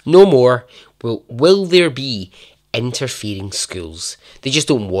 No more will there be interfering schools. They just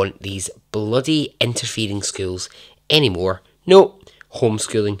don't want these bloody interfering schools anymore. No,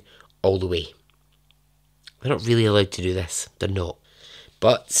 homeschooling all the way. They're not really allowed to do this. They're not.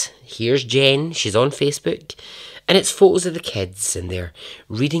 But here's Jen. She's on Facebook. And it's photos of the kids and they're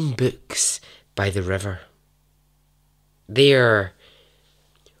reading books by the river. They're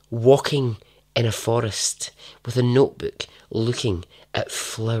walking in a forest with a notebook looking at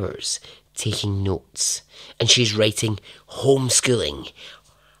flowers, taking notes. And she's writing homeschooling,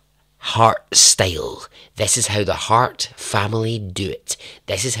 Hart style. This is how the Hart family do it.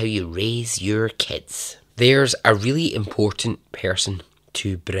 This is how you raise your kids. There's a really important person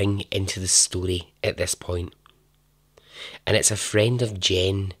to bring into the story at this point. And it's a friend of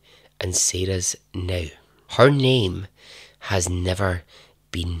Jen and Sarah's now. Her name has never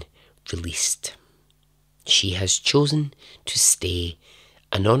been released. She has chosen to stay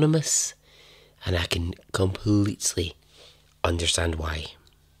anonymous, and I can completely understand why.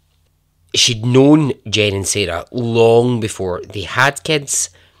 She'd known Jen and Sarah long before they had kids,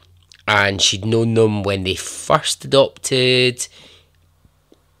 and she'd known them when they first adopted,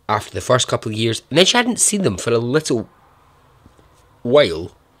 after the first couple of years, and then she hadn't seen them for a little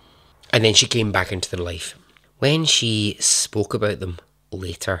while, and then she came back into their life. When she spoke about them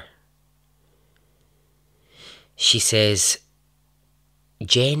later, she says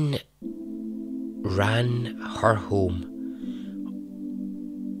Jen ran her home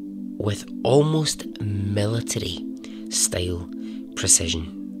with almost military style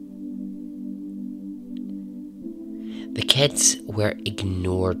precision. The kids were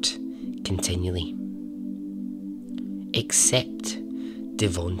ignored continually, except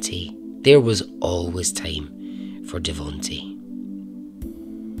Devontae. There was always time for Devontae.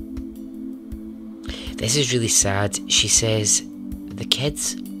 This is really sad. She says the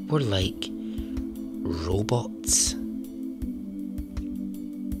kids were like robots.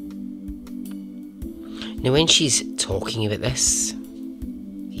 Now, when she's talking about this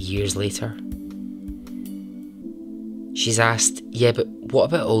years later, she's asked, yeah, but what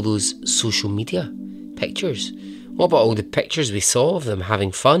about all those social media pictures? What about all the pictures we saw of them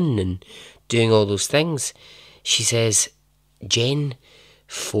having fun and doing all those things? She says Jen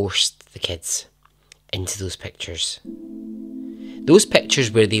forced the kids into those pictures. Those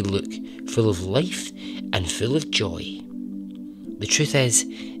pictures where they look full of life and full of joy. The truth is,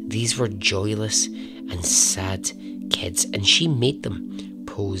 these were joyless and sad kids, and she made them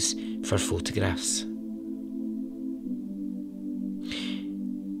pose for photographs.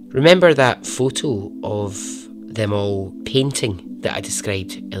 Remember that photo of them all painting that I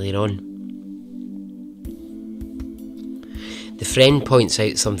described earlier on? The friend points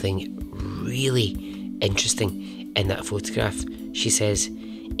out something really interesting in that photograph. She says,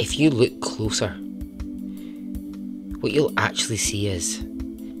 if you look closer, what you'll actually see is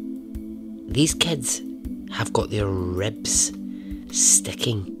these kids have got their ribs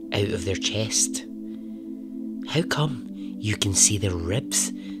sticking out of their chest. How come you can see the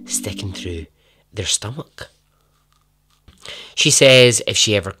ribs sticking through their stomach? She says if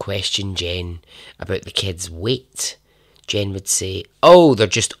she ever questioned Jen about the kids' weight, Jen would say, oh, they're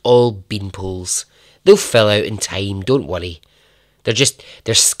just all beanpoles. They'll fill out in time, don't worry.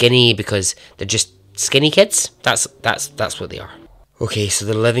 They're skinny because they're just skinny kids. That's what they are. Okay, so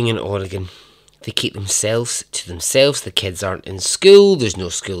they're living in Oregon. They keep themselves to themselves. The kids aren't in school. There's no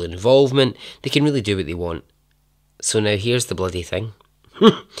school involvement. They can really do what they want. So now here's the bloody thing.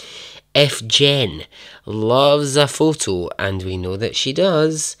 If Jen loves a photo, and we know that she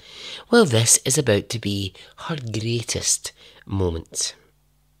does, well, this is about to be her greatest moment.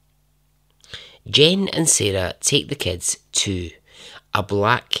 Jen and Sarah take the kids to a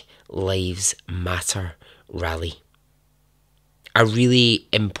Black Lives Matter rally. A really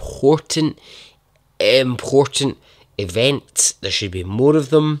important event. There should be more of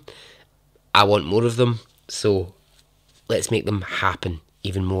them. I want more of them, so let's make them happen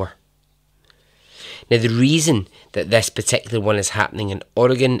even more. Now, the reason that this particular one is happening in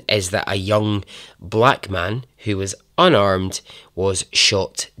Oregon is that a young black man who was unarmed was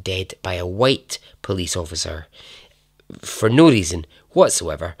shot dead by a white police officer for no reason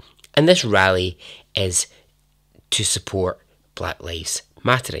whatsoever. And this rally is to support Black Lives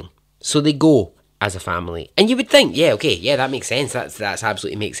Mattering. So they go as a family. And you would think, that makes sense. That's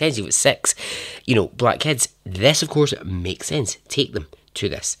absolutely makes sense. You've got 6, black kids. This, of course, makes sense. Take them to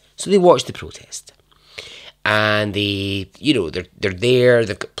this. So they watch the protest. And they're there,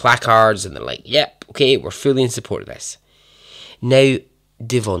 they've got placards, and they're like, yep, okay, we're fully in support of this. Now,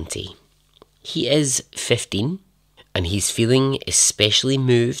 Devontae, he is 15, and he's feeling especially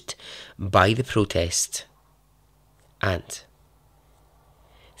moved by the protest. And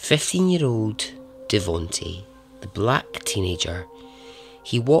 15-year-old Devontae, the black teenager,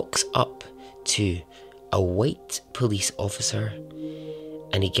 he walks up to a white police officer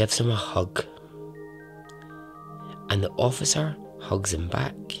and he gives him a hug. And the officer hugs him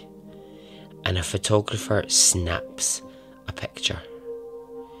back, and a photographer snaps a picture.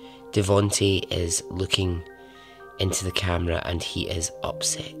 Devontae is looking into the camera and he is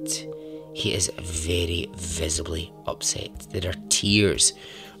upset. He is very visibly upset. There are tears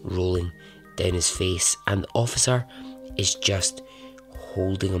rolling down his face, and the officer is just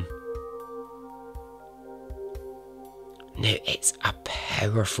holding him. Now, it's a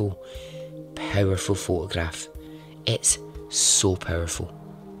powerful, powerful photograph. It's so powerful.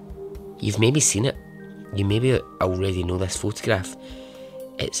 You've maybe seen it. You maybe already know this photograph.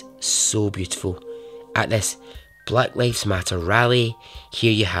 It's so beautiful. At this Black Lives Matter rally,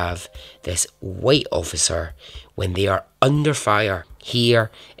 here you have this white officer when they are under fire. Here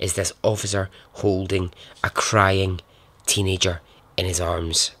is this officer holding a crying teenager in his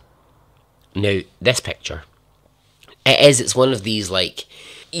arms. Now, this picture, it's one of these,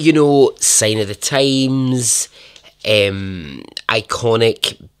 sign of the times,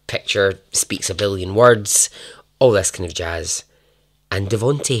 iconic picture, speaks a billion words, all this kind of jazz. And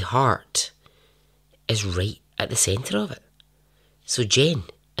Devontae Hart is right at the centre of it. So Jen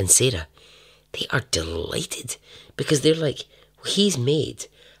and Sarah, they are delighted because they're like, he's made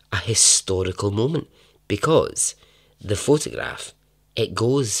a historical moment because the photograph, it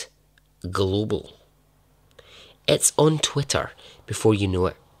goes global. It's on Twitter before you know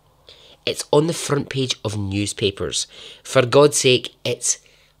it. It's on the front page of newspapers. For God's sake, it's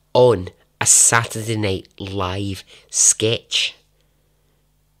on a Saturday Night Live sketch.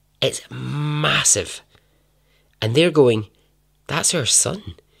 It's massive. And they're going, that's our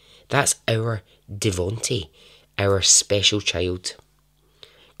son. That's our Devontae, our special child.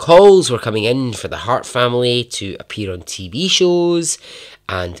 Calls were coming in for the Hart family to appear on TV shows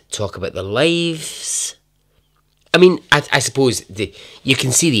and talk about their lives. I mean, I suppose you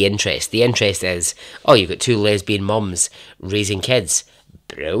can see the interest. The interest is, you've got 2 lesbian mums raising kids.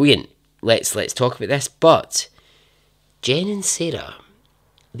 Brilliant. Let's talk about this. But Jen and Sarah,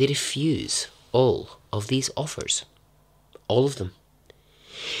 they refuse all of these offers. All of them.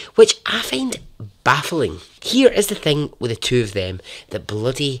 Which I find baffling. Here is the thing with the 2 of them that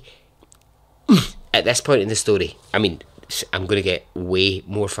bloody... at this point in the story, I mean, I'm going to get way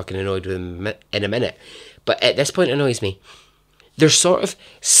more fucking annoyed with them in a minute. But at this point it annoys me. They're sort of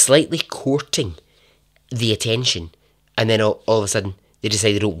slightly courting the attention. And then all of a sudden they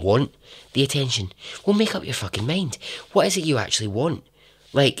decide they don't want the attention. Well, make up your fucking mind. What is it you actually want?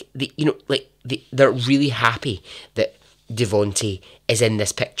 They're really happy that Devontae is in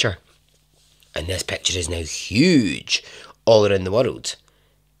this picture. And this picture is now huge all around the world.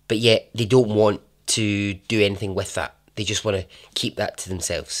 But yet they don't want to do anything with that. They just want to keep that to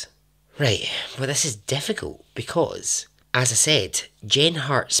themselves. Right, well, this is difficult because, as I said, Jen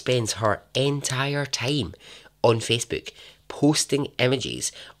Hart spends her entire time on Facebook posting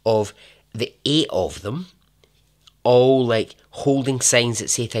images of the 8 of them, all holding signs that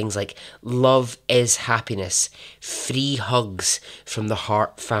say things like, love is happiness, free hugs from the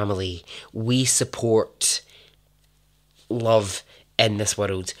Hart family, we support love in this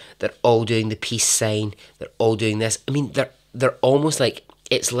world. They're all doing the peace sign, they're all doing this. I mean, they're almost like,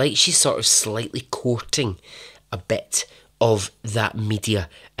 it's like she's sort of slightly courting a bit of that media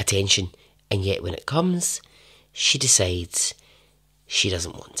attention, and yet when it comes, she decides she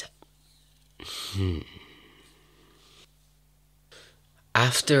doesn't want it.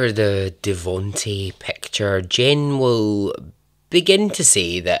 After the Devontae picture, Jen will begin to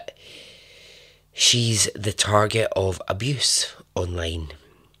say that she's the target of abuse online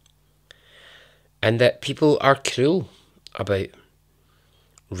and that people are cruel about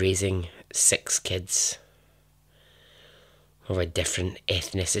raising 6 kids of a different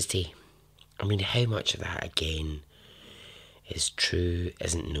ethnicity. I mean, how much of that, again, is true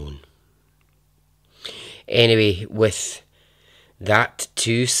isn't known. Anyway, with that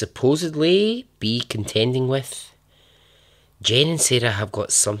to supposedly be contending with, Jen and Sarah have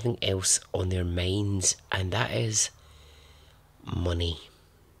got something else on their minds, and that is money.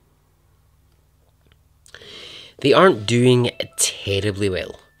 They aren't doing terribly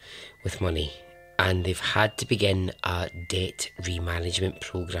well with money, and they've had to begin a debt remanagement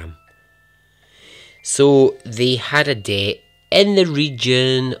program. So they had a debt in the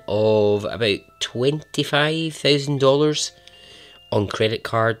region of about $25,000 on credit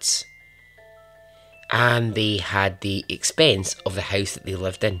cards, and they had the expense of the house that they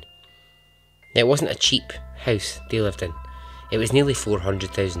lived in. Now, it wasn't a cheap house they lived in. It was nearly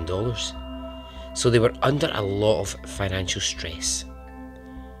 $400,000. So they were under a lot of financial stress.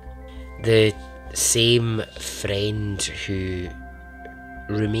 The same friend who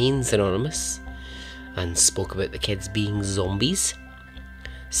remains anonymous and spoke about the kids being zombies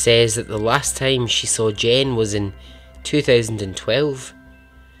says that the last time she saw Jen was in 2012,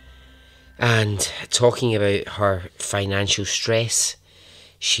 and talking about her financial stress,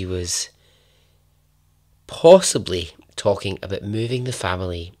 she was possibly talking about moving the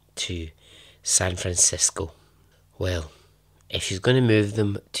family to San Francisco. Well, if she's going to move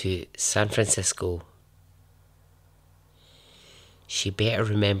them to San Francisco, she better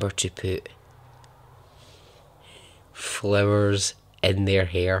remember to put flowers in their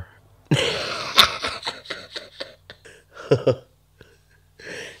hair.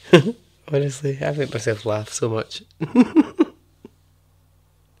 Honestly, I make myself laugh so much.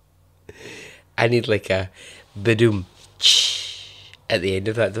 I need like a badoom at the end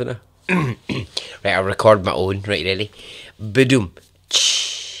of that, don't I? Right, I'll record my own. Right, ready? Badoom.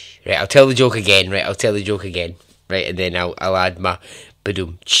 Right, I'll tell the joke again. Right, Right, and then I'll add my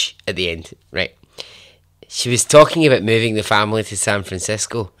badoom at the end. Right. She was talking about moving the family to San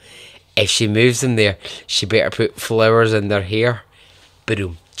Francisco. If she moves them there, she better put flowers in their hair.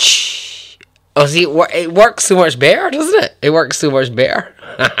 Badoom. Oh, see, it works so much better, doesn't it? It works so much better.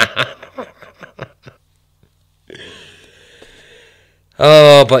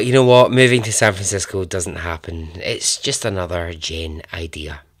 Oh, but you know what? Moving to San Francisco doesn't happen. It's just another Jen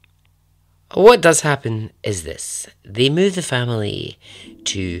idea. What does happen is this. They move the family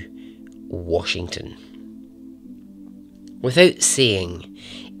to Washington without saying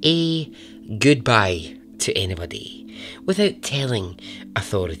a goodbye to anybody, without telling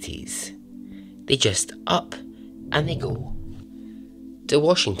authorities. They just up and they go to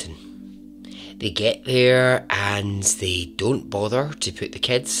Washington. They get there and they don't bother to put the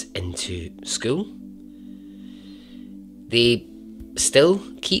kids into school. They still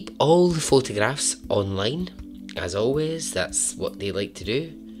keep all the photographs online, as always. That's what they like to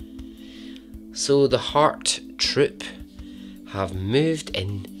do. So the Hart Troop have moved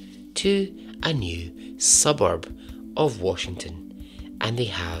in to a new suburb of Washington, and they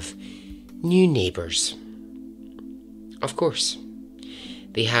have new neighbours. Of course,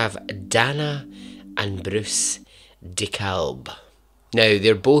 they have Dana and Bruce DeKalb. Now,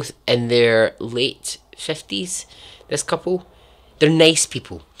 they're both in their late 50s, this couple. They're nice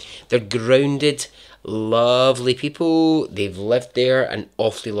people. They're grounded, lovely people. They've lived there an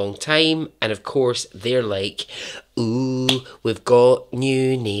awfully long time. And of course, they're like, ooh, we've got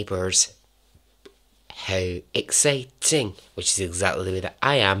new neighbours. How exciting. Which is exactly the way that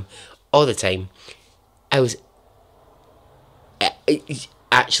I am all the time. I was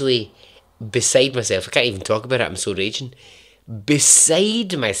actually beside myself. I can't even talk about it. I'm so raging.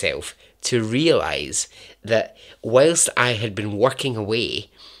 Beside myself to realise that whilst I had been working away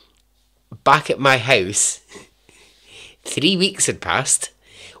back at my house, 3 weeks had passed,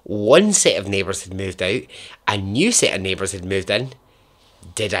 one set of neighbours had moved out, a new set of neighbours had moved in.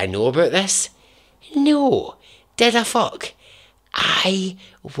 Did I know about this? No. Did I fuck? I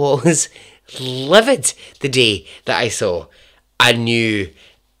was livid the day that I saw a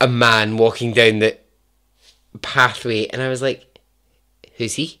man walking down the pathway, and I was like,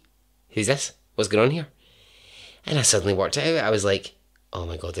 who's he? Who's this? What's going on here? And I suddenly worked it out. I was like, oh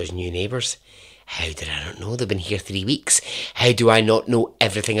my god, there's new neighbours. How did I not know? They've been here 3 weeks. How do I not know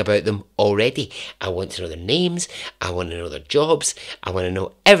everything about them already? I want to know their names. I want to know their jobs. I want to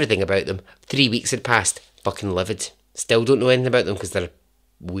know everything about them. 3 weeks had passed. Fucking livid. Still don't know anything about them because they're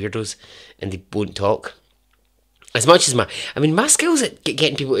weirdos and they won't talk. As much as my skills at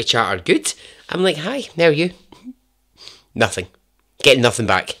getting people to chat are good. I'm like, hi, how are you? Nothing. Getting nothing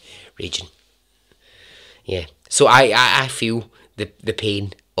back. Raging. Yeah. So I feel the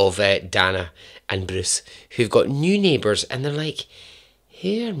pain of Dana and Bruce, who've got new neighbours, and they're like,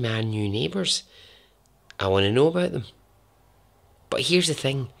 who are my new neighbours? I want to know about them. But here's the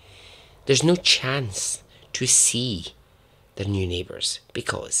thing. There's no chance to see their new neighbours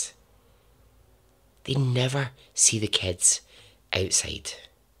because they never see the kids outside.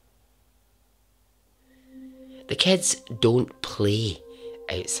 The kids don't play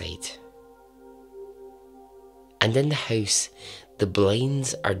outside. And in the house, the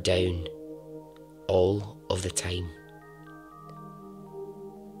blinds are down all of the time.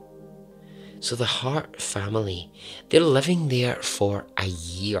 So the Hart family, they're living there for a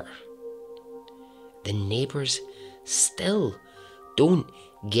year. The neighbours still don't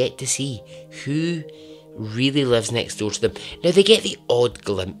get to see who really lives next door to them. Now they get the odd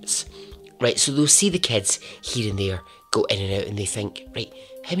glimpse, right? So they'll see the kids here and there go in and out, and they think, right,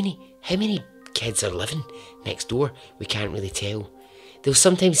 how many kids are living next door? We can't really tell. They'll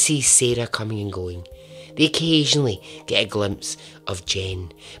sometimes see Sarah coming and going. They occasionally get a glimpse of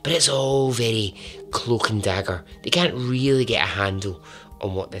Jen, but it's all very cloak and dagger. They can't really get a handle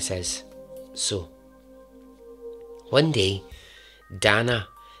on what this is. So, one day, Dana,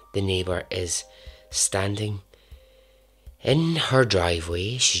 the neighbour, is standing in her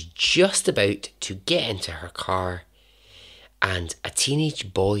driveway. She's just about to get into her car, and a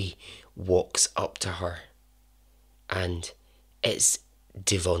teenage boy walks up to her, and it's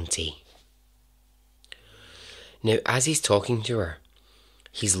Devonte. Now, as he's talking to her,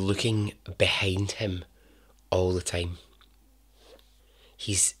 he's looking behind him all the time.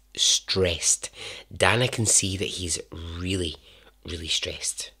 He's stressed. Dana can see that he's really, really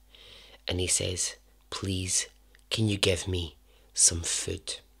stressed. And he says, please, can you give me some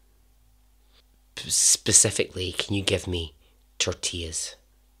food? Specifically, can you give me tortillas?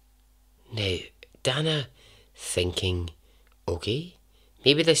 Now, Dana thinking, okay,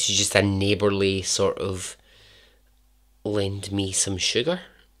 maybe this is just a neighbourly sort of lend me some sugar.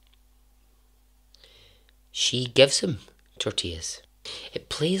 She gives him tortillas. It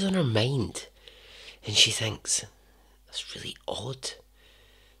plays on her mind, and she thinks, that's really odd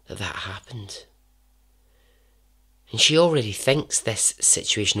that happened. And she already thinks this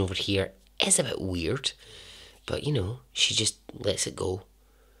situation over here is a bit weird, but she just lets it go.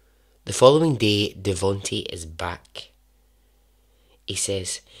 The following day, Devonte is back. He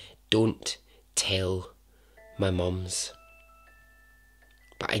says, don't tell my mums,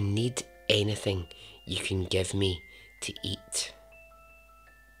 but I need anything you can give me to eat.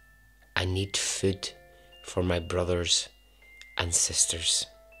 I need food for my brothers and sisters.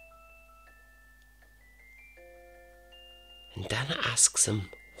 And Dana asks him,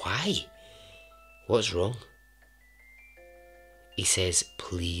 why? What's wrong? He says,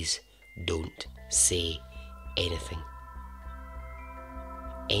 please don't say anything.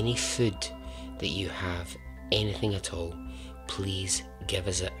 Any food that you have, anything at all, please give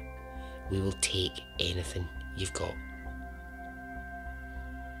us it. We will take anything you've got.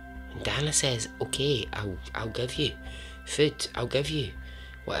 And Dana says, okay, I'll give you food. I'll give you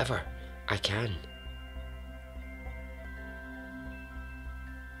whatever I can.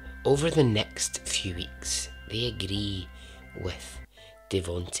 Over the next few weeks, they agree with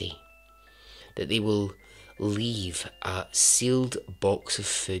Devonte that they will leave a sealed box of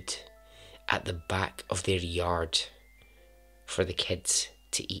food at the back of their yard for the kids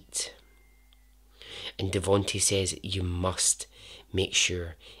to eat. And Devonte says, you must make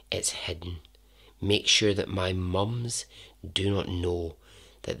sure it's hidden. Make sure that my mums do not know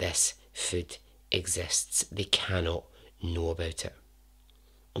that this food exists. They cannot know about it.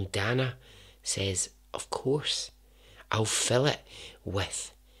 And Dana says, of course, I'll fill it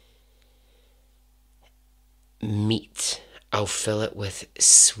with meat. I'll fill it with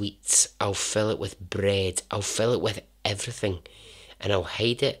sweets. I'll fill it with bread. I'll fill it with everything. And I'll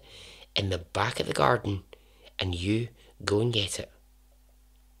hide it in the back of the garden, and you go and get it.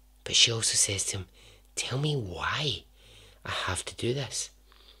 But she also says to him, tell me why I have to do this.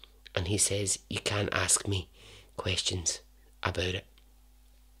 And he says, you can't ask me questions about it.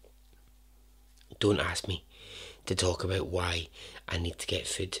 Don't ask me to talk about why I need to get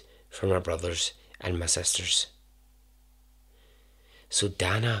food for my brothers and my sisters. So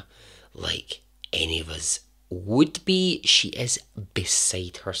Dana, any of us would be. She is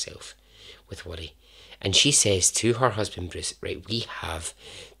beside herself with worry. And she says to her husband Bruce, right, we have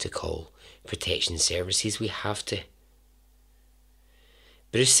to call protection services. We have to.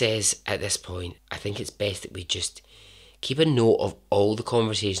 Bruce says at this point, I think it's best that we just keep a note of all the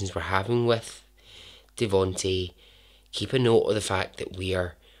conversations we're having with Devontae. Keep a note of the fact that we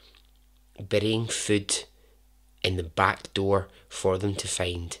are burying food in the back door for them to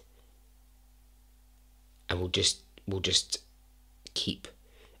find. And we'll just keep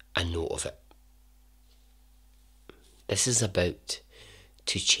a note of it. This is about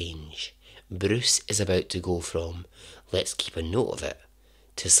to change. Bruce is about to go from let's keep a note of it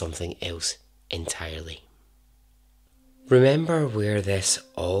to something else entirely. Remember where this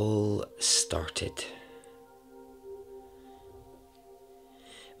all started.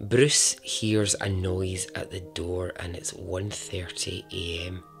 Bruce hears a noise at the door and it's 1:30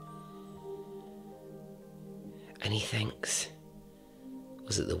 a.m. And he thinks,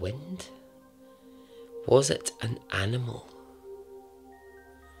 was it the wind? Was it an animal?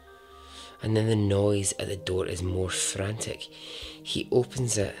 And then the noise at the door is more frantic. He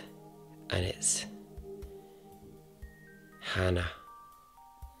opens it and it's Hannah,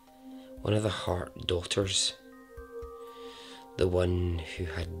 one of the Hart daughters, the one who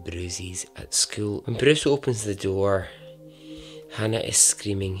had bruises at school. When Bruce opens the door, Hannah is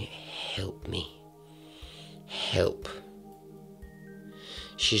screaming, "Help me, help."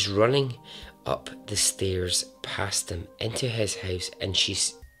 She's running up the stairs past him into his house and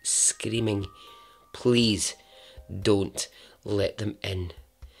she's screaming, "Please don't let them in.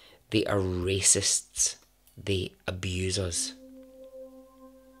 They are racists. They abuse us."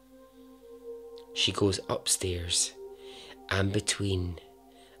 She goes upstairs and between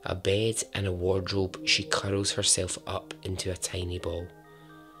a bed and a wardrobe she curls herself up into a tiny ball.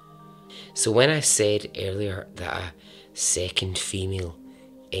 So when I said earlier that a second female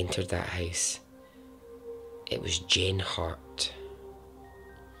entered that house, it was Jen Hart.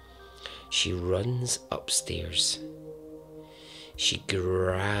 She runs upstairs. She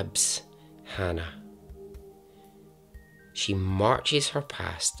grabs Hannah. She marches her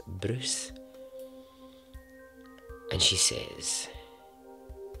past Bruce and she says,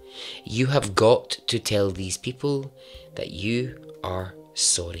 "You have got to tell these people that you are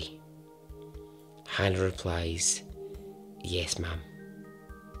sorry." Hannah replies, "Yes, ma'am."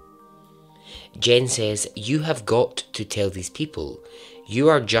 Jen says, "You have got to tell these people you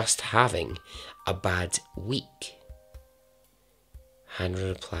are just having a bad week." Hannah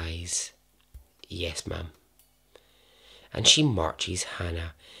replies, "Yes, ma'am." And she marches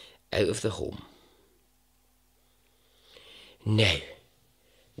Hannah out of the home. Now,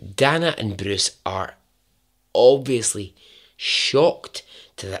 Dana and Bruce are obviously shocked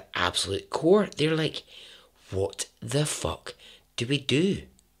to the absolute core. They're like, what the fuck do we do?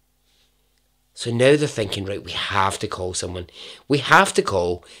 So now they're thinking, right, we have to call someone. We have to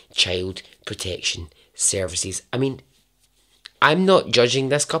call Child Protection Services. I mean, I'm not judging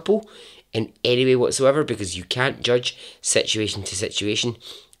this couple in any way whatsoever because you can't judge situation to situation.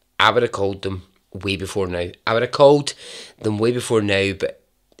 I would have called them way before now. But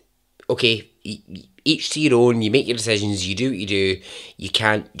okay, each to your own. You make your decisions, you do what you do. You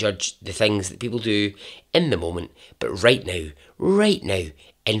can't judge the things that people do in the moment. But right now,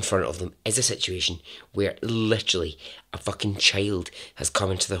 in front of them is a situation where literally a fucking child has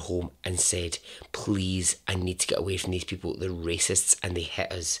come into their home and said, "Please, I need to get away from these people. They're racists and they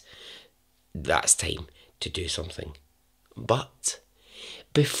hit us." That's time to do something. But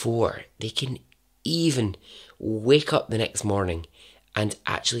before they can even wake up the next morning and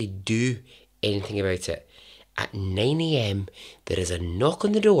actually do anything about it, at 9 a.m. there is a knock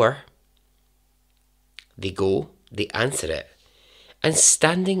on the door. They go, they answer it, and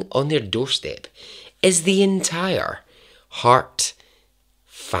standing on their doorstep is the entire Hart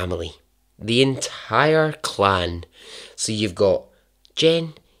family, the entire clan. So you've got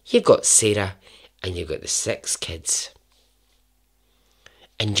Jen, you've got Sarah, and you've got the 6 kids.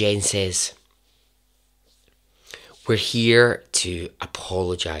 And Jen says, "We're here to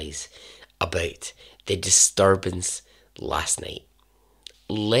apologise about the disturbance last night.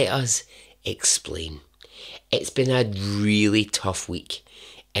 Let us explain. It's been a really tough week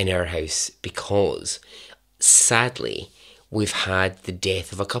in our house because, sadly, we've had the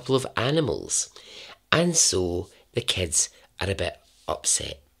death of a couple of animals, and so the kids are a bit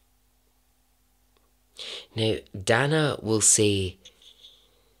upset." Now, Dana will say,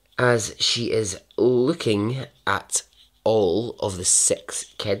 as she is looking at all of the 6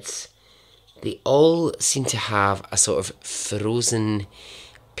 kids, they all seem to have a sort of frozen,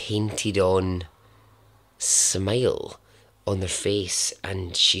 painted on smile on their face,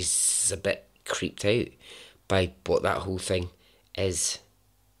 and she's a bit creeped out by what that whole thing is.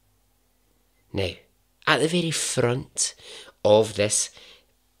 Now, at the very front of this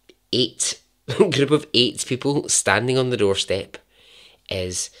group of 8 people standing on the doorstep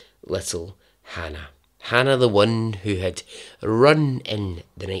is little Hannah. Hannah, the one who had run in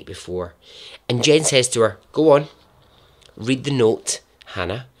the night before. And Jen says to her, "Go on, read the note,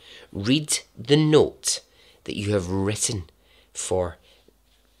 Hannah. Read the note that you have written for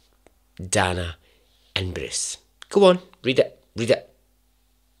Dana and Bruce. Go on, read it."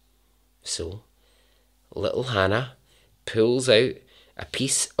 So, little Hannah pulls out a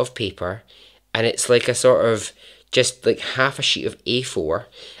piece of paper, and it's like a sort of, just like half a sheet of A4,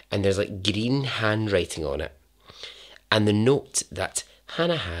 and there's like green handwriting on it. And the note that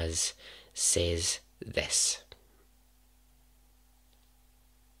Hannah has says this: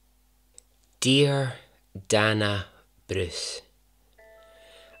 "Dear Dana Bruce,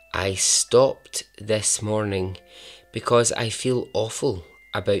 I stopped this morning because I feel awful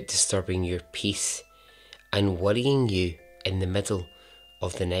about disturbing your peace and worrying you in the middle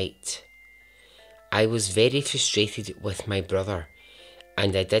of the night. I was very frustrated with my brother,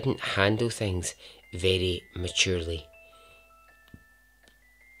 and I didn't handle things very maturely.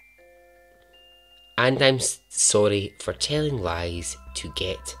 And I'm sorry for telling lies to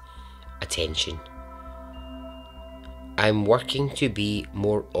get attention. I'm working to be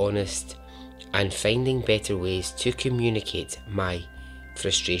more honest and finding better ways to communicate my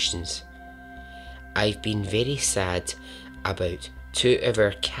frustrations. I've been very sad about 2 of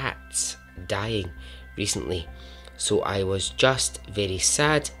our cats dying recently, so I was just very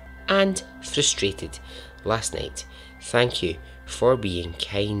sad and frustrated last night. Thank you for being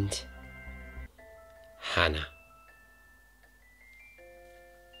kind, Hannah."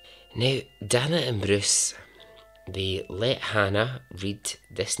 Now, Dana and Bruce, they let Hannah read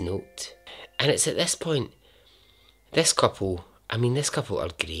this note, and it's at this point, this couple are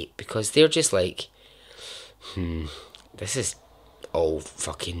great, because they're just like, this is all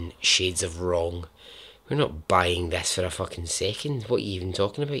fucking shades of wrong. We're not buying this for a fucking second. What are you even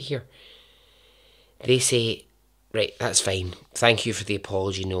talking about here? They say, right, that's fine. Thank you for the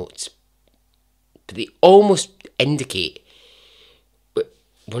apology notes. But they almost indicate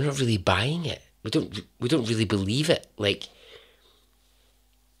we're not really buying it. We don't really believe it. Like,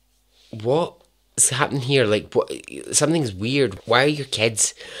 what's happening here? Like, something's weird. Why are your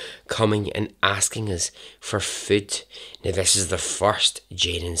kids coming and asking us for food? Now, this is the first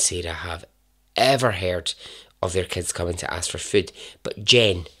Jen and Sarah have ever heard of their kids coming to ask for food. But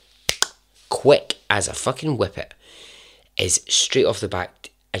Jen, quick as a fucking whippet, is straight off the back,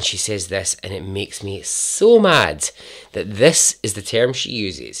 and she says this, and it makes me so mad that this is the term she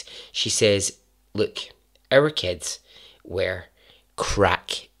uses. She says, "Look, our kids were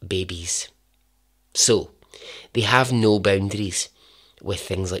crack babies. So, they have no boundaries with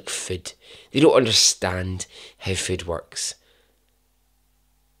things like food. They don't understand how food works."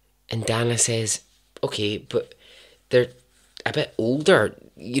 And Dana says, "Okay, but they're a bit older,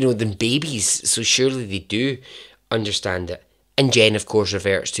 than babies, so surely they do understand it." And Jen, of course,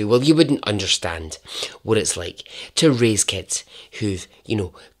 reverts to, "Well, you wouldn't understand what it's like to raise kids who've,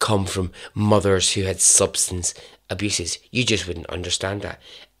 come from mothers who had substance abuses. You just wouldn't understand that."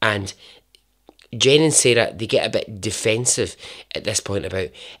 And Jen and Sarah, they get a bit defensive at this point about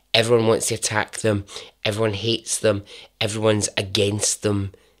everyone wants to attack them, everyone hates them, everyone's against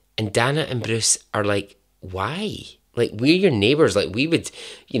them. And Dana and Bruce are like, why? Like, we're your neighbours. Like, we would,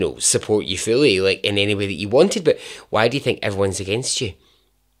 support you fully, like, in any way that you wanted. But why do you think everyone's against you?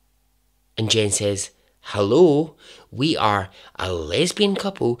 And Jen says, "Hello, we are a lesbian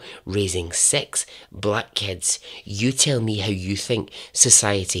couple raising 6 black kids. You tell me how you think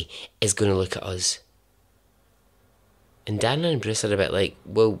society is going to look at us." And Dana and Bruce are a bit like,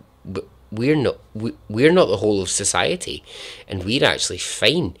 well, we're not the whole of society, and we're actually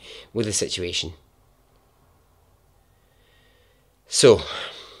fine with the situation. So,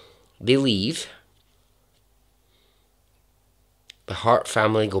 they leave. The Hart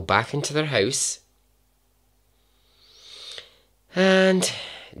family go back into their house. And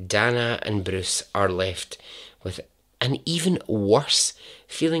Dana and Bruce are left with an even worse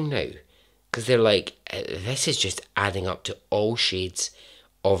feeling now. Because they're like, this is just adding up to all shades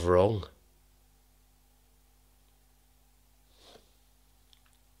of wrong.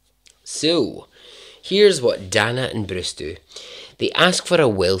 So, here's what Dana and Bruce do. They ask for a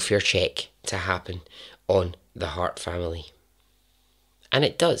welfare check to happen on the Hart family. And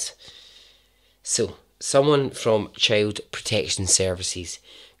it does. So, someone from Child Protection Services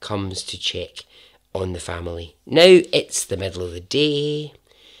comes to check on the family. Now it's the middle of the day.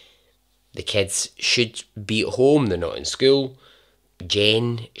 The kids should be at home. They're not in school.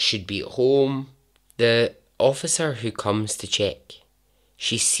 Jen should be at home. The officer who comes to check,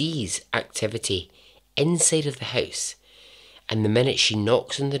 she sees activity inside of the house, and the minute she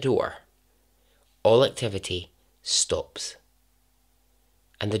knocks on the door, all activity stops.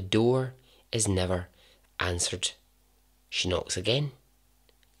 And the door is never answered. She knocks again.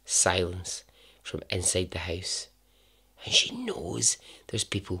 Silence from inside the house. And she knows there's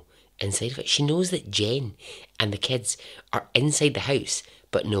people inside of it. She knows that Jen and the kids are inside the house,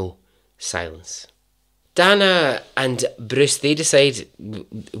 but no, silence. Dana and Bruce, they decide,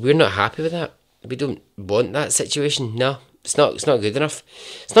 we're not happy with that. We don't want that situation. No, it's not good enough.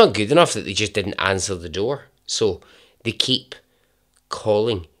 It's not good enough that they just didn't answer the door. So they keep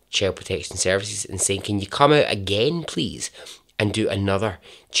calling Child Protection Services and saying, can you come out again, please, and do another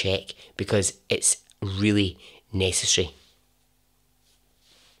check, because it's really necessary.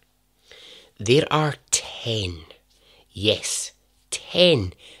 There are 10 visits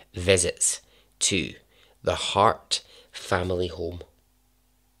to the Hart family home.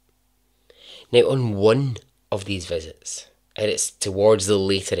 Now, on one of these visits, and it's towards the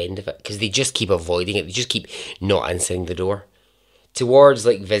later end of it, because they just keep avoiding it, they just keep not answering the door. Towards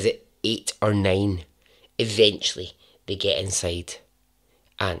like visit 8 or 9, eventually they get inside,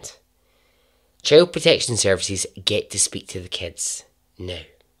 and Child Protection Services get to speak to the kids. Now,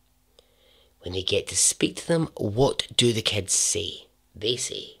 when they get to speak to them, what do the kids say? They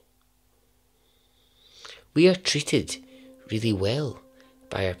say, we are treated really well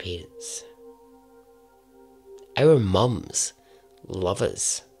by our parents. Our mums love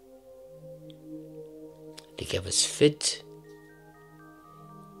us. They give us food.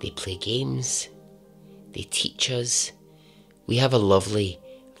 They play games. They teach us. We have a lovely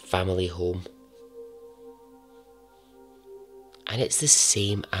family home. And it's the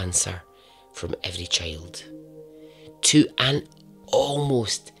same answer from every child, to an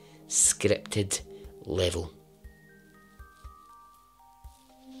almost scripted level.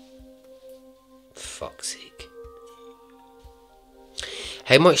 Fuck's sake.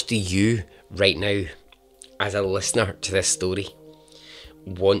 How much do you, right now, as a listener to this story,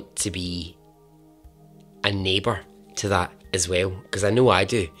 want to be a neighbour to that as well? Because I know I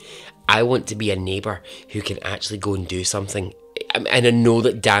do. I want to be a neighbour who can actually go and do something. And I know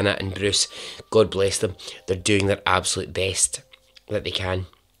that Dana and Bruce, God bless them, they're doing their absolute best that they can.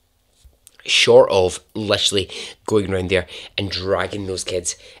 Short of literally going around there and dragging those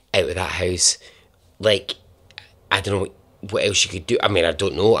kids out of that house. Like, I don't know what else you could do. I mean, I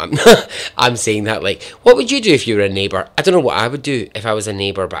don't know. I'm saying that, like, what would you do if you were a neighbour? I don't know what I would do if I was a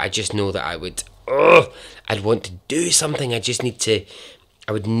neighbour, but I just know that I would, I'd want to do something. I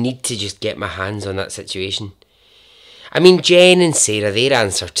would need to just get my hands on that situation. I mean, Jen and Sarah, their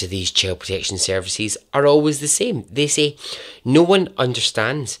answer to these Child Protection Services are always the same. They say, no one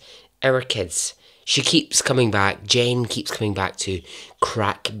understands our kids. She keeps coming back, Jen keeps coming back to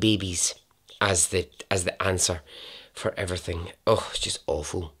crack babies as the answer for everything. Oh, it's just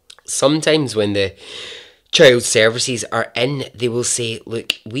awful. Sometimes when the Child Services are in, they will say,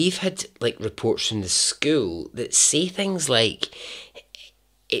 look, we've had like reports from the school that say things like,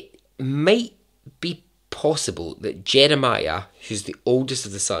 it might be possible that Jeremiah, who's the oldest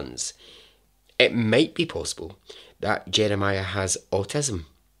of the sons, it might be possible that Jeremiah has autism.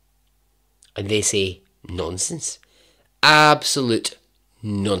 And they say, nonsense. Absolute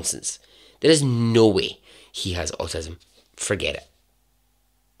nonsense. There is no way he has autism. Forget it.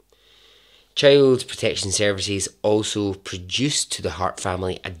 Child Protection Services also produced to the Hart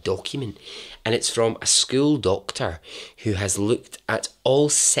family a document, and it's from a school doctor who has looked at all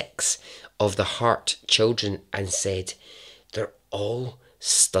 6 of the Hart children and said they're all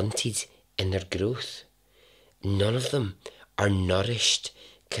stunted in their growth. None of them are nourished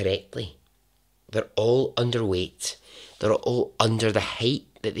correctly. They're all underweight. They're all under the height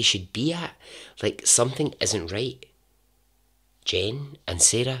that they should be at. Like, something isn't right. Jen and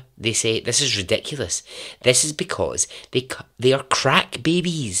Sarah, they say this is ridiculous. This is because they are crack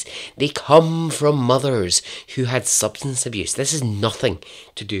babies. They come from mothers who had substance abuse. This is nothing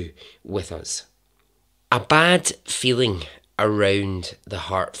to do with us. A bad feeling around the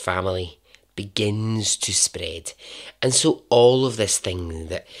Hart family begins to spread. And so all of this thing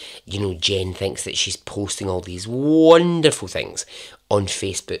that, Jen thinks that she's posting all these wonderful things on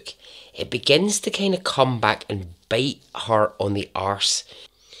Facebook, it begins to kind of come back and bite her on the arse.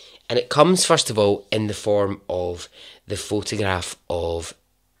 And it comes, first of all, in the form of the photograph of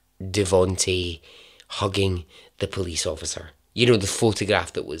Devontae hugging the police officer. The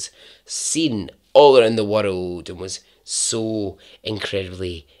photograph that was seen all around the world and was so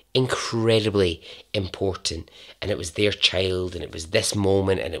incredibly important, and it was their child, and it was this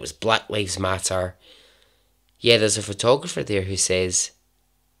moment, and it was Black Lives Matter. Yeah, there's a photographer there who says,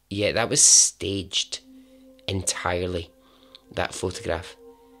 yeah, that was staged entirely, that photograph.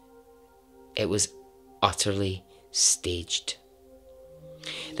 It was utterly staged.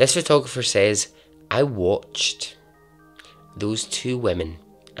 This photographer says, I watched those two women,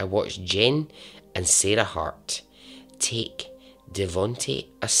 I watched Jen and Sarah Hart take Devontae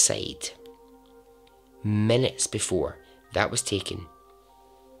aside minutes before that was taken,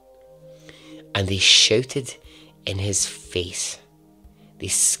 and they shouted in his face. They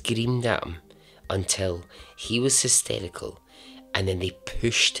screamed at him until he was hysterical, and then they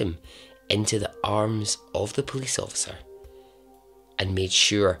pushed him into the arms of the police officer and made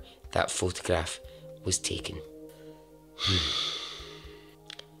sure that photograph was taken.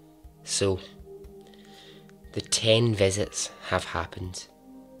 So, the 10 visits have happened,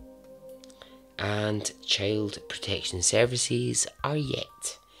 and Child Protection Services are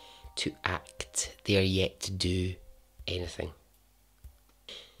yet to act. They are yet to do anything.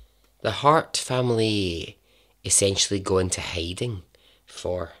 The Hart family essentially go into hiding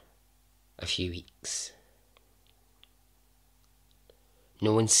for a few weeks.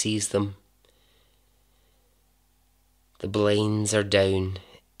 No one sees them. The blinds are down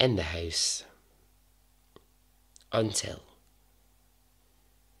in the house until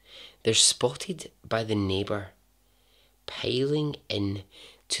they're spotted by the neighbour piling in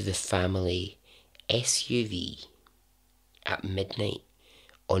to the family SUV at midnight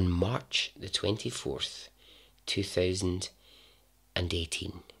on March the 24th,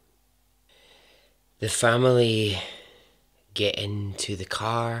 2018. The family get into the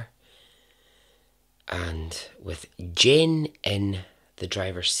car, and with Jen in the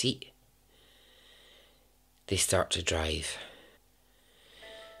driver's seat, they start to drive.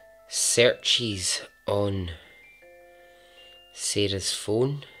 Searches on Sarah's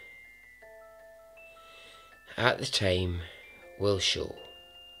phone at the time will show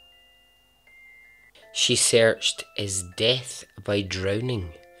she searched, is death by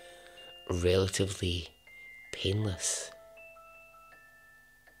drowning relatively painless?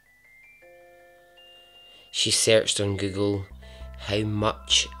 She searched on Google, how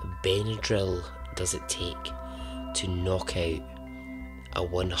much Benadryl does it take to knock out a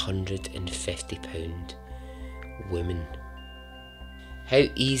 150 pound woman? How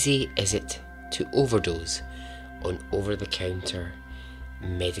easy is it to overdose on over-the-counter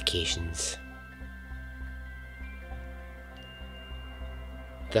medications?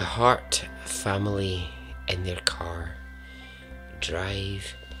 The Hart family in their car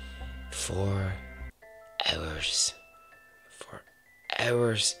drive for hours. For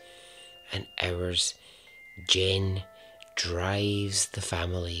hours and hours, Jen drives the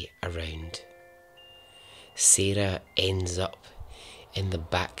family around. Sarah ends up in the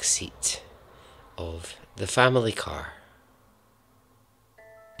back seat of the family car.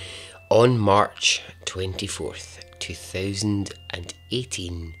 On March 24th,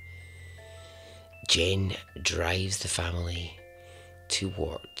 2018, Jen drives the family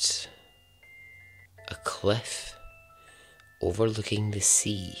towards a cliff overlooking the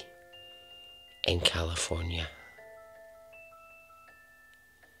sea in California.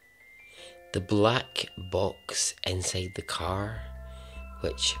 The black box inside the car,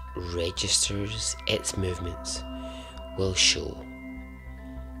 which registers its movements, will show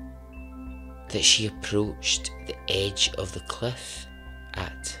that she approached the edge of the cliff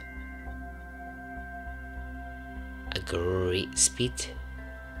at a great speed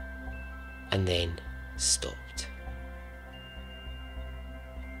and then stopped.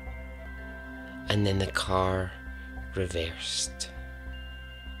 And then the car reversed.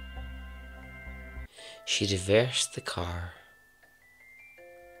 She reversed the car,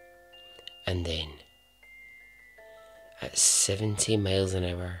 and then at 70 miles an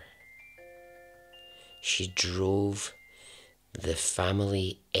hour, she drove the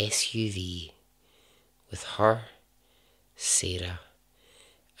family SUV with her, Sarah,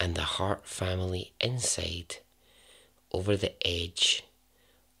 and the Hart family inside over the edge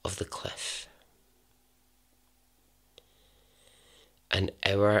of the cliff. An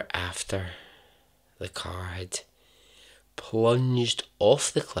hour after the car had plunged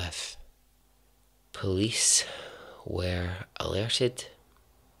off the cliff, police were alerted,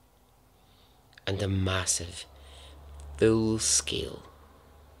 and a massive, full-scale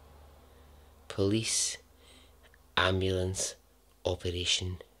police ambulance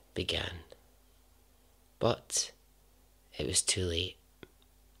operation began. But it was too late.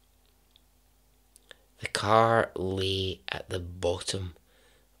 The car lay at the bottom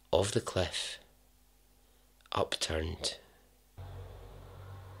of the cliff, upturned.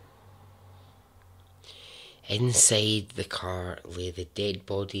 Inside the car lay the dead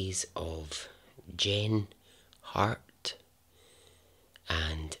bodies of Jen Hart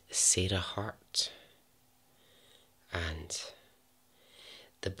and Sarah Hart, and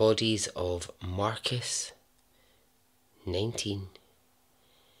the bodies of Marcus, 19,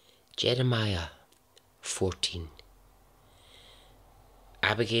 Jeremiah, 14,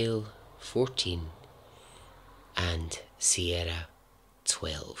 Abigail, 14, and Sierra,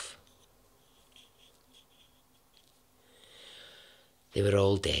 12. They were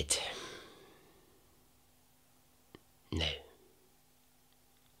all dead. Now,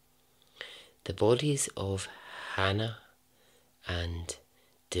 the bodies of Hannah and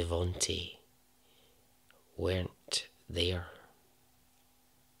Devonte weren't there.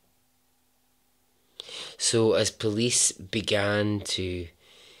 So as police began to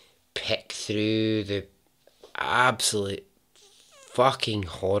pick through the absolute fucking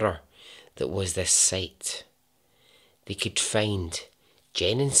horror that was this site, they could find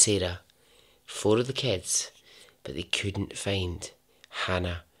Jen and Sarah, 4 of the kids, but they couldn't find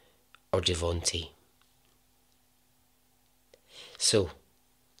Hannah or Devonte. So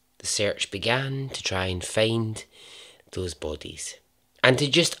the search began to try and find those bodies and to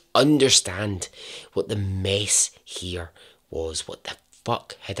just understand what the mess here was, what the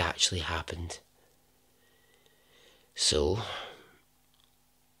fuck had actually happened. So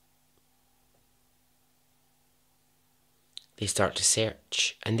they start to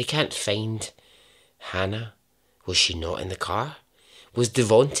search and they can't find Hannah. Was she not in the car? Was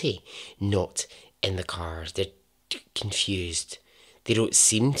Devonte not in the car? They're confused. They don't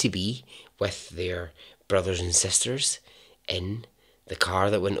seem to be with their brothers and sisters in the car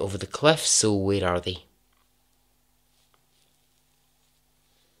that went over the cliff, so where are they?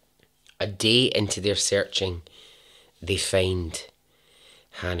 A day into their searching, they find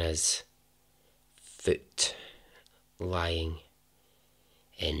Hannah's foot lying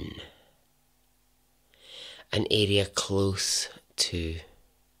in an area close to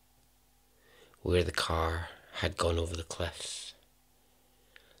where the car had gone over the cliff.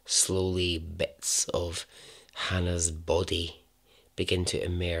 Slowly, bits of Hannah's body begin to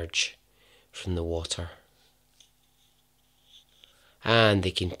emerge from the water. And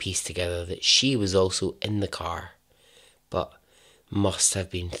they can piece together that she was also in the car, but must have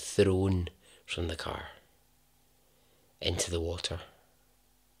been thrown from the car into the water.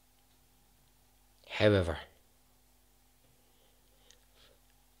 However,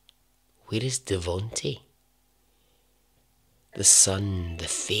 where is Devonte? The son, the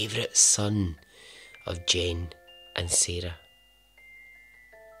favourite son of Jen and Sarah.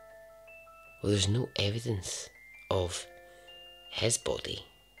 Well, there's no evidence of his body.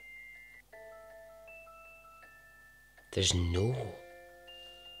 There's no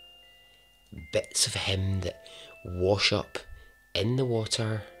bits of him that wash up in the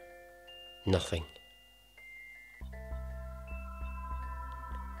water. Nothing.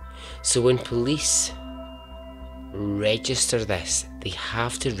 So when police register this, they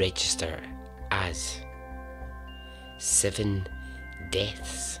have to register as 7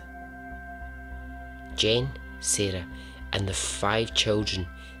 deaths. Jen, Sarah, and the 5 children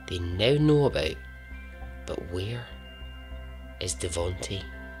they now know about. But where is Devonte?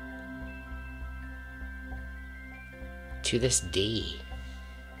 To this day,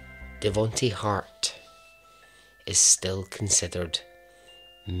 Devonte Hart is still considered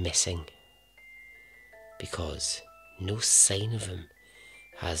missing because no sign of him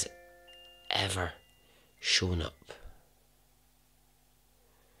has ever shown up.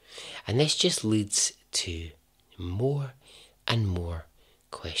 And this just leads to more and more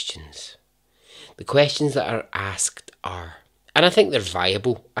questions. The questions that are asked are, and I think they're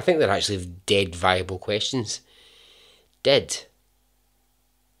viable, I think they're actually dead viable questions. Did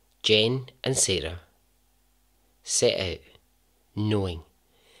Jen and Sarah set out knowing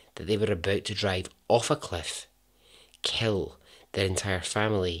that they were about to drive off a cliff, kill their entire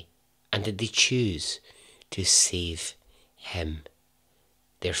family, and did they choose to save him,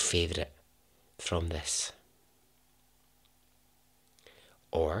 their favourite, from this?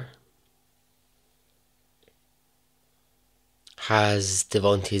 Or has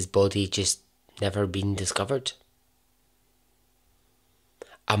Devonte's body just never been discovered?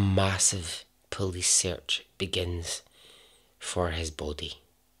 A massive police search begins for his body.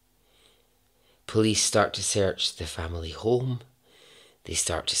 Police start to search the family home. They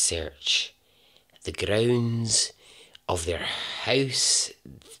start to search the grounds of their house.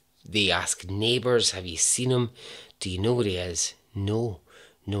 They ask neighbours, have you seen him? Do you know where he is? No,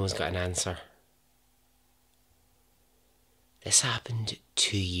 no one's got an answer. This happened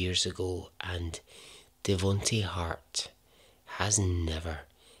 2 years ago, and Devontae Hart has never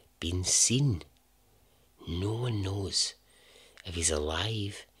been seen. No one knows if he's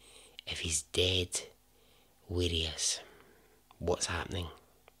alive, if he's dead, where he is, what's happening.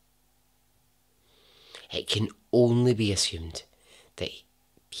 It can only be assumed that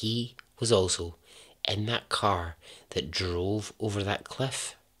he was also in that car that drove over that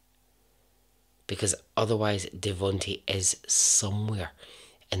cliff, because otherwise Devontae is somewhere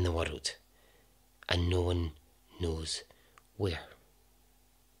in the world and no one knows where.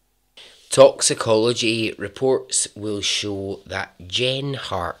 Toxicology reports will show that Jen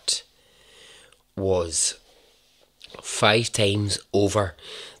Hart was 5 times over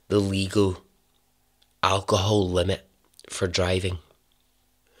the legal alcohol limit for driving.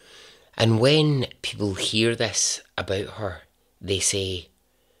 And when people hear this about her, they say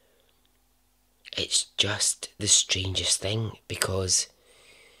it's just the strangest thing, because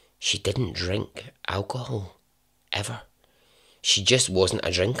she didn't drink alcohol ever. She just wasn't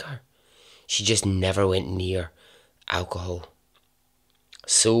a drinker. She just never went near alcohol.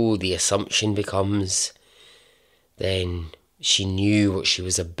 So the assumption becomes then she knew what she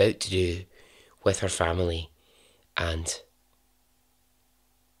was about to do with her family, and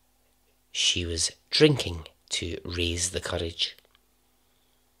she was drinking to raise the courage.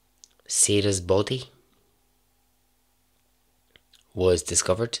 Sarah's body was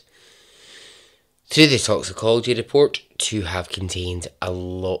discovered through the toxicology report to have contained a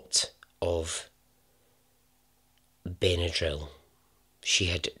lot of Benadryl. She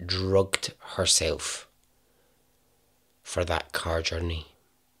had drugged herself for that car journey.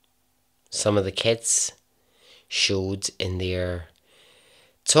 Some of the kids showed in their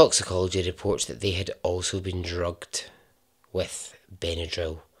toxicology reports that they had also been drugged with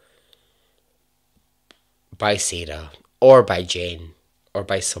Benadryl by Sarah, or by Jen, or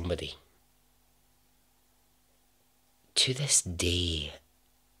by somebody. To this day,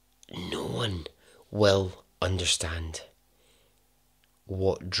 no one will understand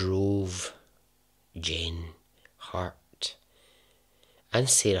what drove Jen Hart and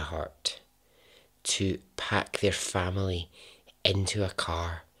Sarah Hart to pack their family into a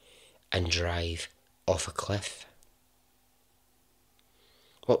car and drive off a cliff.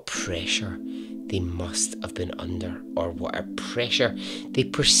 What pressure they must have been under, or what a pressure they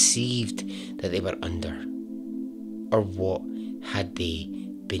perceived that they were under, or what had they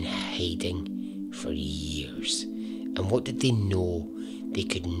been hiding for years, and what did they know they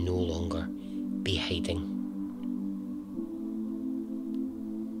could no longer be hiding.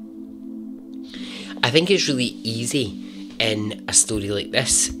 I think it's really easy in a story like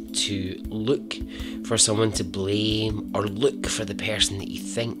this to look for someone to blame, or look for the person that you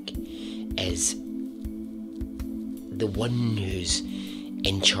think is the one who's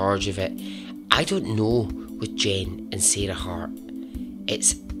in charge of it. I don't know with Jen and Sarah Hart.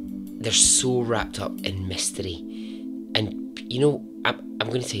 They're so wrapped up in mystery. And you know, I'm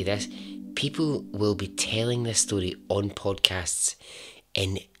going to tell you this. People will be telling this story on podcasts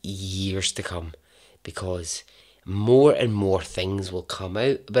in years to come, because more and more things will come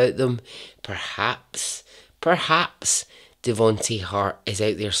out about them. Perhaps Devontae Hart is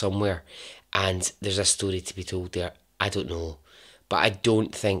out there somewhere and there's a story to be told there. I don't know. But I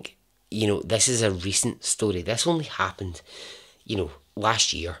don't think, this is a recent story. This only happened,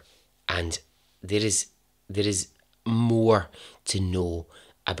 last year. And there is more to know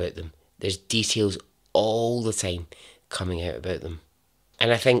about them. There's details all the time coming out about them.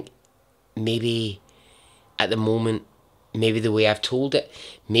 And I think maybe at the moment, maybe the way I've told it,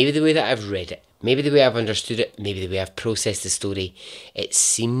 maybe the way that I've read it, maybe the way I've understood it, maybe the way I've processed the story, it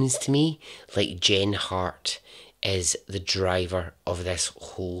seems to me like Jen Hart is the driver of this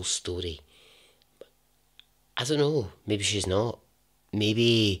whole story. I don't know, maybe she's not.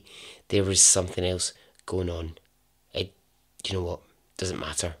 Maybe there was something else going on. You know what? Doesn't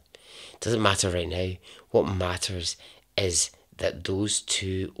matter. Doesn't matter right now. What matters is that those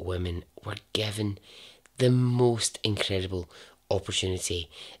two women were given the most incredible opportunity.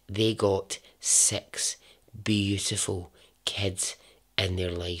 They got 6 beautiful kids in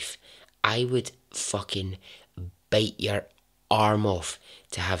their life. I would fucking bite your arm off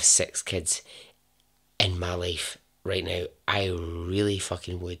to have 6 kids in my life right now. I really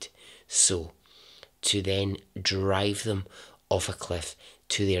fucking would. So, to then drive them off a cliff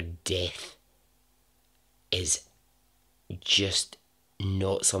to their death is just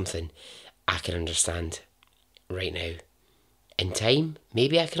not something I can understand right now. In time,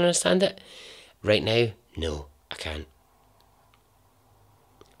 maybe I can understand it. Right now, no, I can't.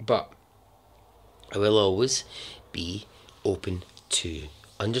 But I will always be open to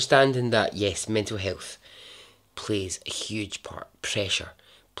understanding that, yes, mental health plays a huge part. Pressure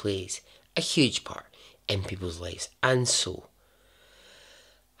plays a huge part in people's lives. And so,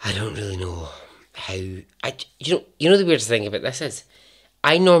 I don't really know how... You know the weirdest thing about this is,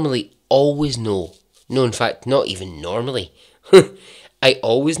 I normally always know... No, in fact, not even normally. I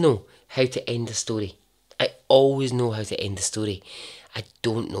always know how to end a story. I always know how to end the story. I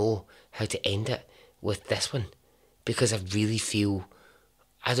don't know how to end it with this one. Because I really feel...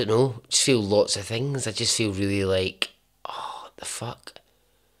 I don't know. Just feel lots of things. I just feel really like... Oh, the fuck?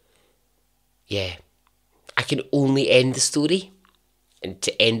 Yeah. I can only end the story and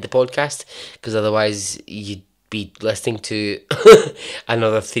to end the podcast, because otherwise you'd be listening to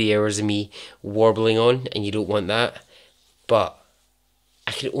another 3 hours of me warbling on, and you don't want that. But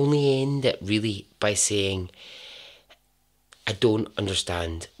I can only end it really by saying I don't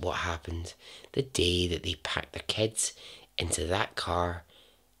understand what happened the day that they packed their kids into that car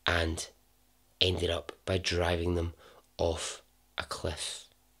and ended up by driving them off a cliff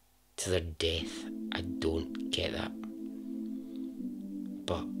to their death. I don't get that.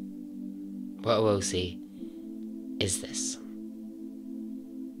 But what I will say is this.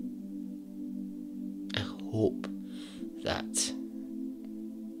 I hope that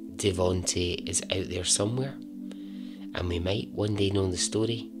Devontae is out there somewhere, and we might one day know the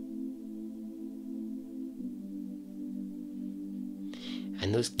story.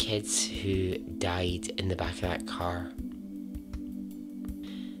 And those kids who died in the back of that car,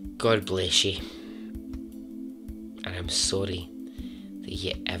 God bless you. And I'm sorry that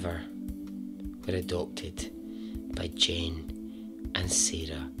you ever were adopted by Jen and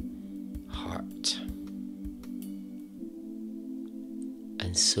Sarah Hart.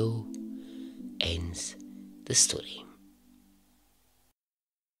 And so ends the story.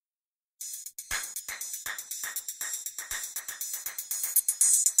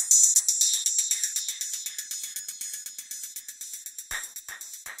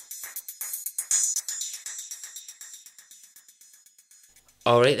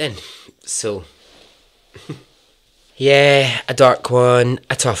 Alright then, so, yeah, a dark one,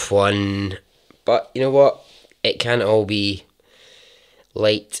 a tough one, but you know what, it can't all be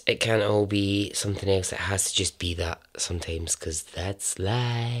light, it can't all be something else, it has to just be that sometimes, because that's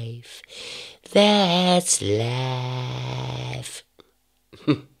life,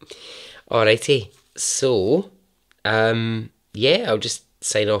 Alrighty, so, yeah, I'll just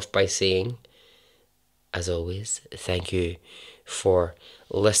sign off by saying, as always, thank you for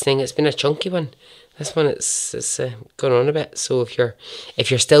listening. It's been a chunky one. This one, it's gone on a bit. So if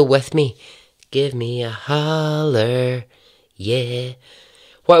you're still with me, give me a holler. Yeah.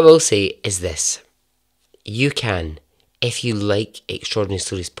 What I will say is this: you can, if you like Extraordinary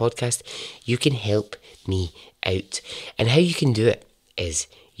Stories podcast, you can help me out. And how you can do it is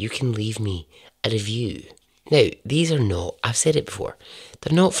you can leave me a review. Now, these are not, I've said it before,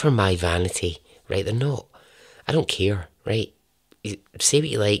 they're not for my vanity, right? They're not. I don't care, right? Say what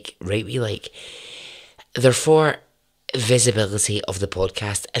you like, write what you like. They're for visibility of the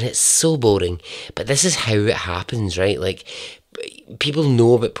podcast, and it's so boring, but this is how it happens, right? Like, people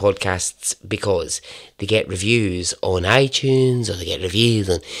know about podcasts because they get reviews on iTunes, or they get reviews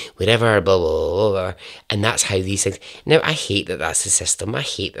on whatever, blah, blah, blah, blah, and that's how these things... Now, I hate that that's the system. I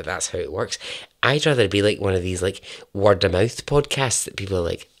hate that that's how it works. I'd rather be like one of these, like, word of mouth podcasts that people are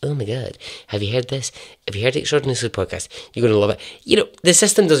like, oh my god, have you heard this? Have you heard the Extraordinary Stories podcast? You're going to love it. You know, the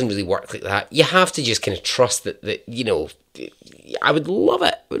system doesn't really work like that. You have to just kind of trust that, you know, I would love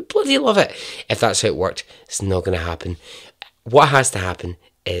it. I would bloody love it if that's how it worked. It's not going to happen. What has to happen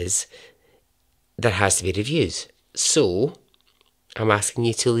is there has to be reviews. So, I'm asking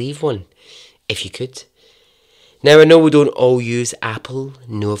you to leave one, if you could. Now, I know we don't all use Apple.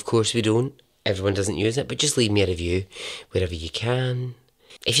 No, of course we don't. Everyone doesn't use it, but just leave me a review wherever you can.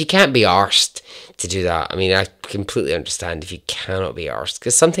 If you can't be arsed to do that, I mean, I completely understand if you cannot be arsed,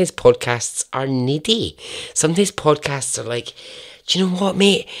 because sometimes podcasts are needy. Sometimes podcasts are like, do you know what,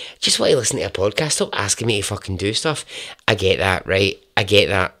 mate? Just want to listen to a podcast. Stop asking me to fucking do stuff. I get that, right? I get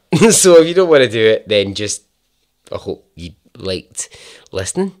that. So if you don't want to do it, then just, I hope you liked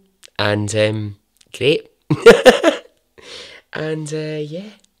listening. And great. And yeah,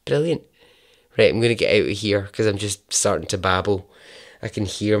 brilliant. Right, I'm going to get out of here because I'm just starting to babble. I can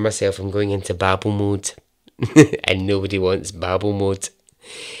hear myself. I'm going into babble mode. And nobody wants babble mode.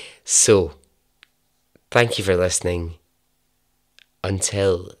 So, thank you for listening.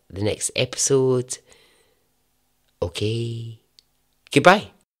 Until the next episode. Okay.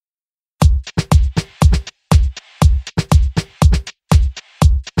 Goodbye.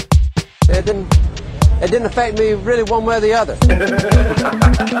 It didn't affect me really one way or the other.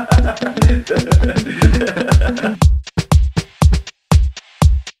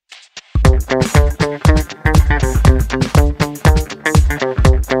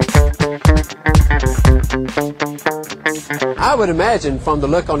 I would imagine from the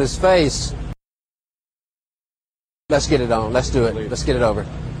look on his face, let's get it on, let's do it, let's get it over.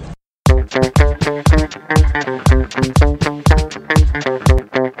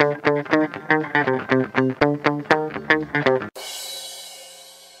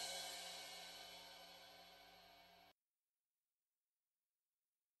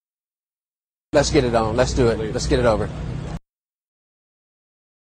 Let's get it on, let's do it, let's get it over.